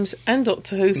Sherlock Holmes and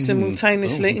Doctor Who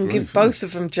simultaneously and give both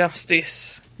of them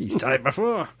justice? He's done it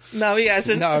before. No, he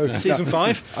hasn't. No. Season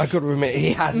 5? I've got to admit,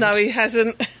 he hasn't. No, he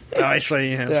hasn't. Actually,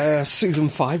 he has. Season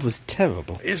 5 was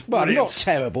terrible. It's well, brilliant. not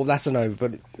terrible, that's an over,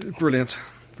 but... Brilliant.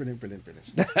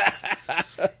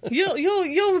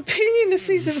 Your opinion of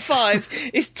season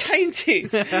 5 is tainted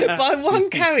by one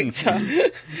character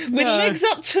with legs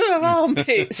up to her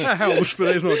armpits. That helps,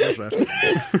 but it's not just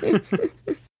that.